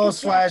looks shawl like a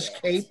slash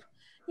jacket. cape.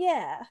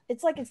 Yeah,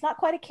 it's not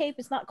quite a cape.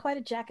 It's not quite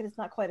a jacket. It's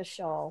not quite a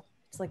shawl.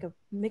 It's like a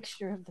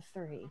mixture of the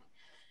 3.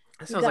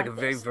 That You sounds like got a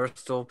very this.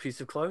 versatile piece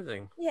of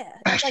clothing. Yeah,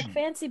 it's like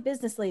fancy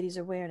business ladies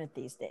are wearing it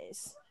these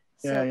days.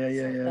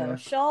 Yeah.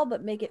 Shawl,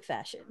 but make it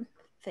fashion.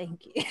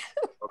 Thank you.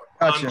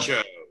 Gotcha. Poncho.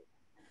 Look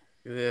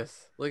at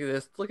this. Look at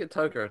this. Look at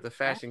Toker, the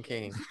fashion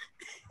king.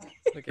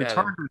 Look It's at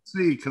hard him. to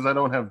see because I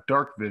don't have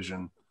dark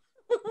vision.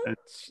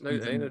 No,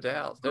 ain't no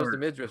doubt. There's the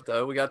midriff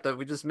though. We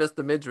just missed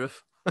the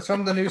midriff. it's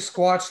from the new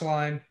Squatch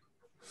line.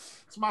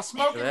 It's my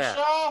smoking Look at that.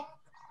 shawl.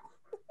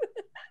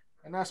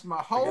 And that's my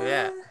Look hole. at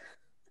that.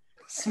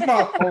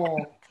 Small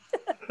hole.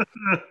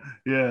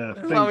 Yeah.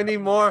 That's why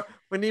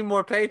we need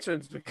more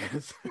patrons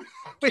because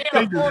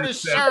can't afford a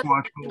shirt.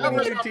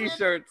 New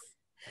t-shirts.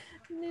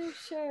 New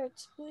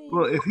shirts, please.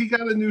 Well, if he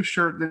got a new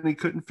shirt, then he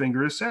couldn't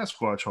finger his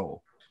Sasquatch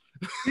hole.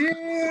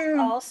 Yeah.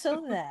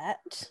 Also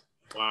that.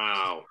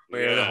 Wow.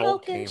 Where the Yeah. hole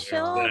Broken came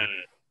shawl. from.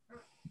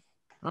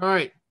 Yeah. All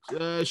right.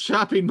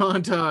 Shopping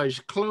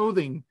montage.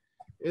 Clothing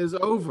is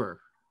over.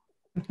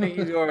 Thank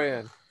you,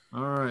 Dorian.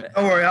 All right.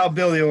 Don't worry, I'll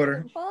bill the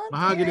order.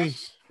 Mahogany.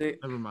 See,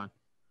 Never mind.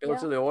 go Yeah.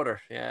 to the order.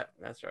 Yeah,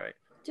 that's right.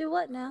 Do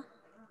what now?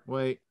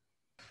 Wait.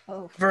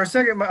 Oh, For a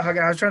second,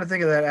 I was trying to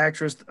think of that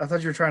actress. I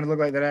thought you were trying to look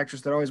like that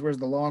actress that always wears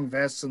the long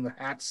vests and the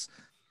hats.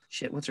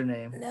 Shit, what's her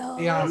name? no.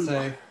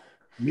 Beyonce.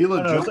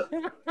 Mila No,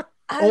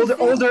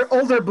 Jones.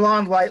 older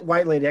blonde white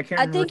lady. I can't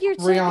I remember. think you're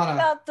talking Rihanna.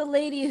 about the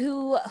lady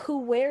who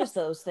wears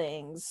those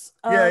things.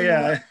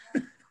 Yeah.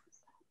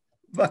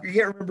 Fuck, I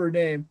can't remember her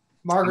name.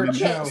 Margaret Okay,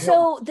 Cho.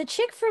 so the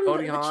chick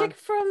Cody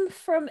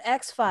from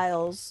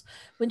X-Files,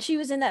 when she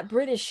was in that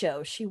British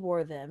show, she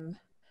wore them.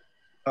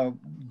 Oh,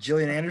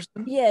 Gillian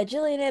Anderson. Yeah,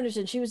 Gillian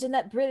Anderson. She was in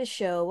that British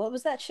show. What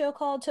was that show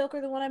called,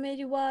 Toker? The one I made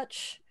you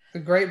watch? The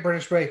Great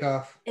British Bake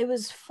Off. It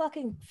was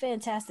fucking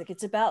fantastic.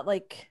 It's about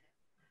like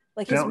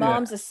his Don't-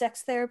 mom's a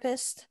sex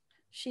therapist.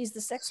 She's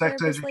the sex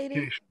therapist lady.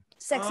 education.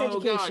 Sex Oh,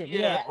 education. God,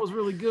 Yeah. that was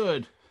really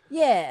good.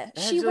 Yeah. That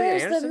had She Gillian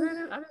wears Anderson them. in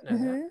it? I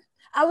didn't know Mhm.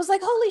 I was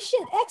like, holy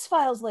shit,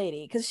 X-Files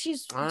lady, because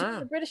she's Ah.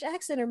 doing a British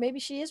accent, or maybe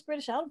she is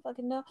British. I don't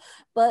fucking know.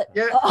 But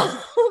Yeah.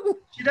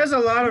 She does a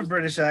lot of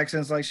British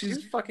accents. Like She's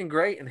she's fucking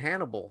great in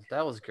Hannibal.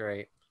 That was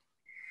great.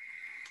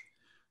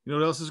 You know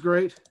what else is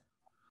great?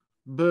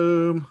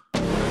 Boom.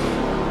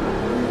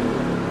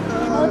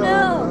 oh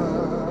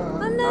no,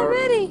 I'm not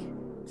ready.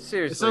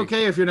 Seriously. It's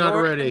okay if you're not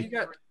Dorian, ready. you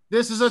got-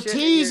 This is a Shit in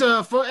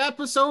teaser for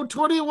episode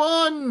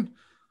 21.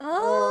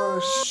 Oh,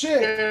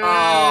 shit.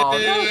 Oh, no,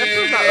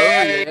 that was not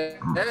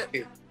over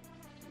yet.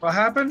 what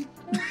happened?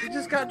 You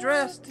just got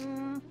dressed.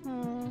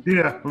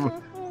 Yeah.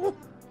 Uh,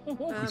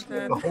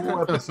 The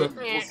whole episode.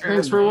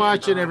 Thanks for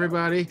watching,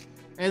 everybody.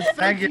 And thank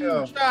Thank you,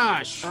 you.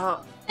 Josh. Thank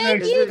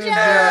Thanks, you, Josh.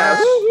 Josh.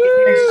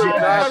 Thanks,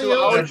 Josh, Josh. you're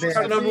always Thanks,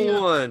 our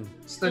number one.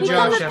 It's the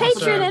Become a Josh patron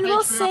episode. and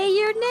we'll say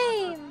your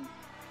name.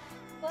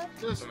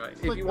 Just Right,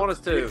 If click you want us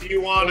to, If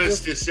you want us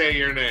to say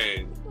your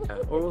name.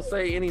 or we'll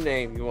say any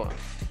name you want.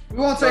 We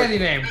won't say any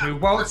name. We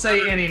won't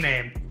say any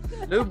name.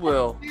 Noob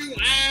will. You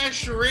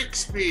Ash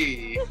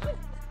Rixby.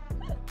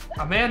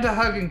 Amanda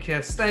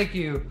Hugginkiss, thank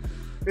you.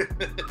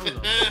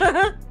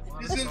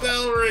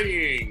 Isabel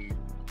ringing.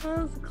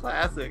 That's a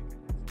classic.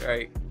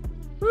 Great.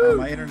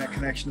 My internet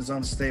connection is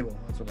unstable.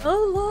 That's what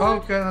Oh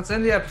Lord. Okay, let's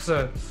end the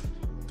episode.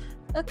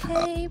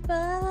 Okay,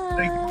 bye.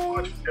 Thank you so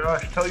much,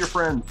 Josh. Tell your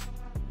friends.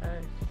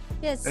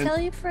 Yes, And- tell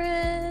your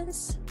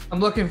friends. I'm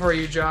looking for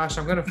you, Josh.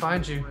 I'm gonna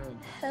find you.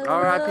 Hello.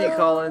 R.I.P.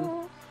 Cullen.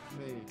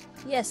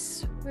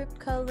 Yes, Rip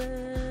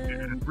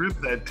Cullen. Rip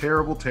that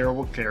terrible,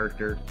 terrible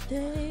character.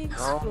 Thanks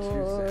Oh,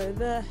 for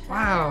the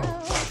Wow.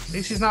 house. At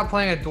least he's not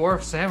playing a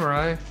dwarf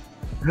samurai.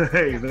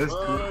 Hey, that's cool.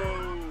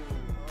 Oh.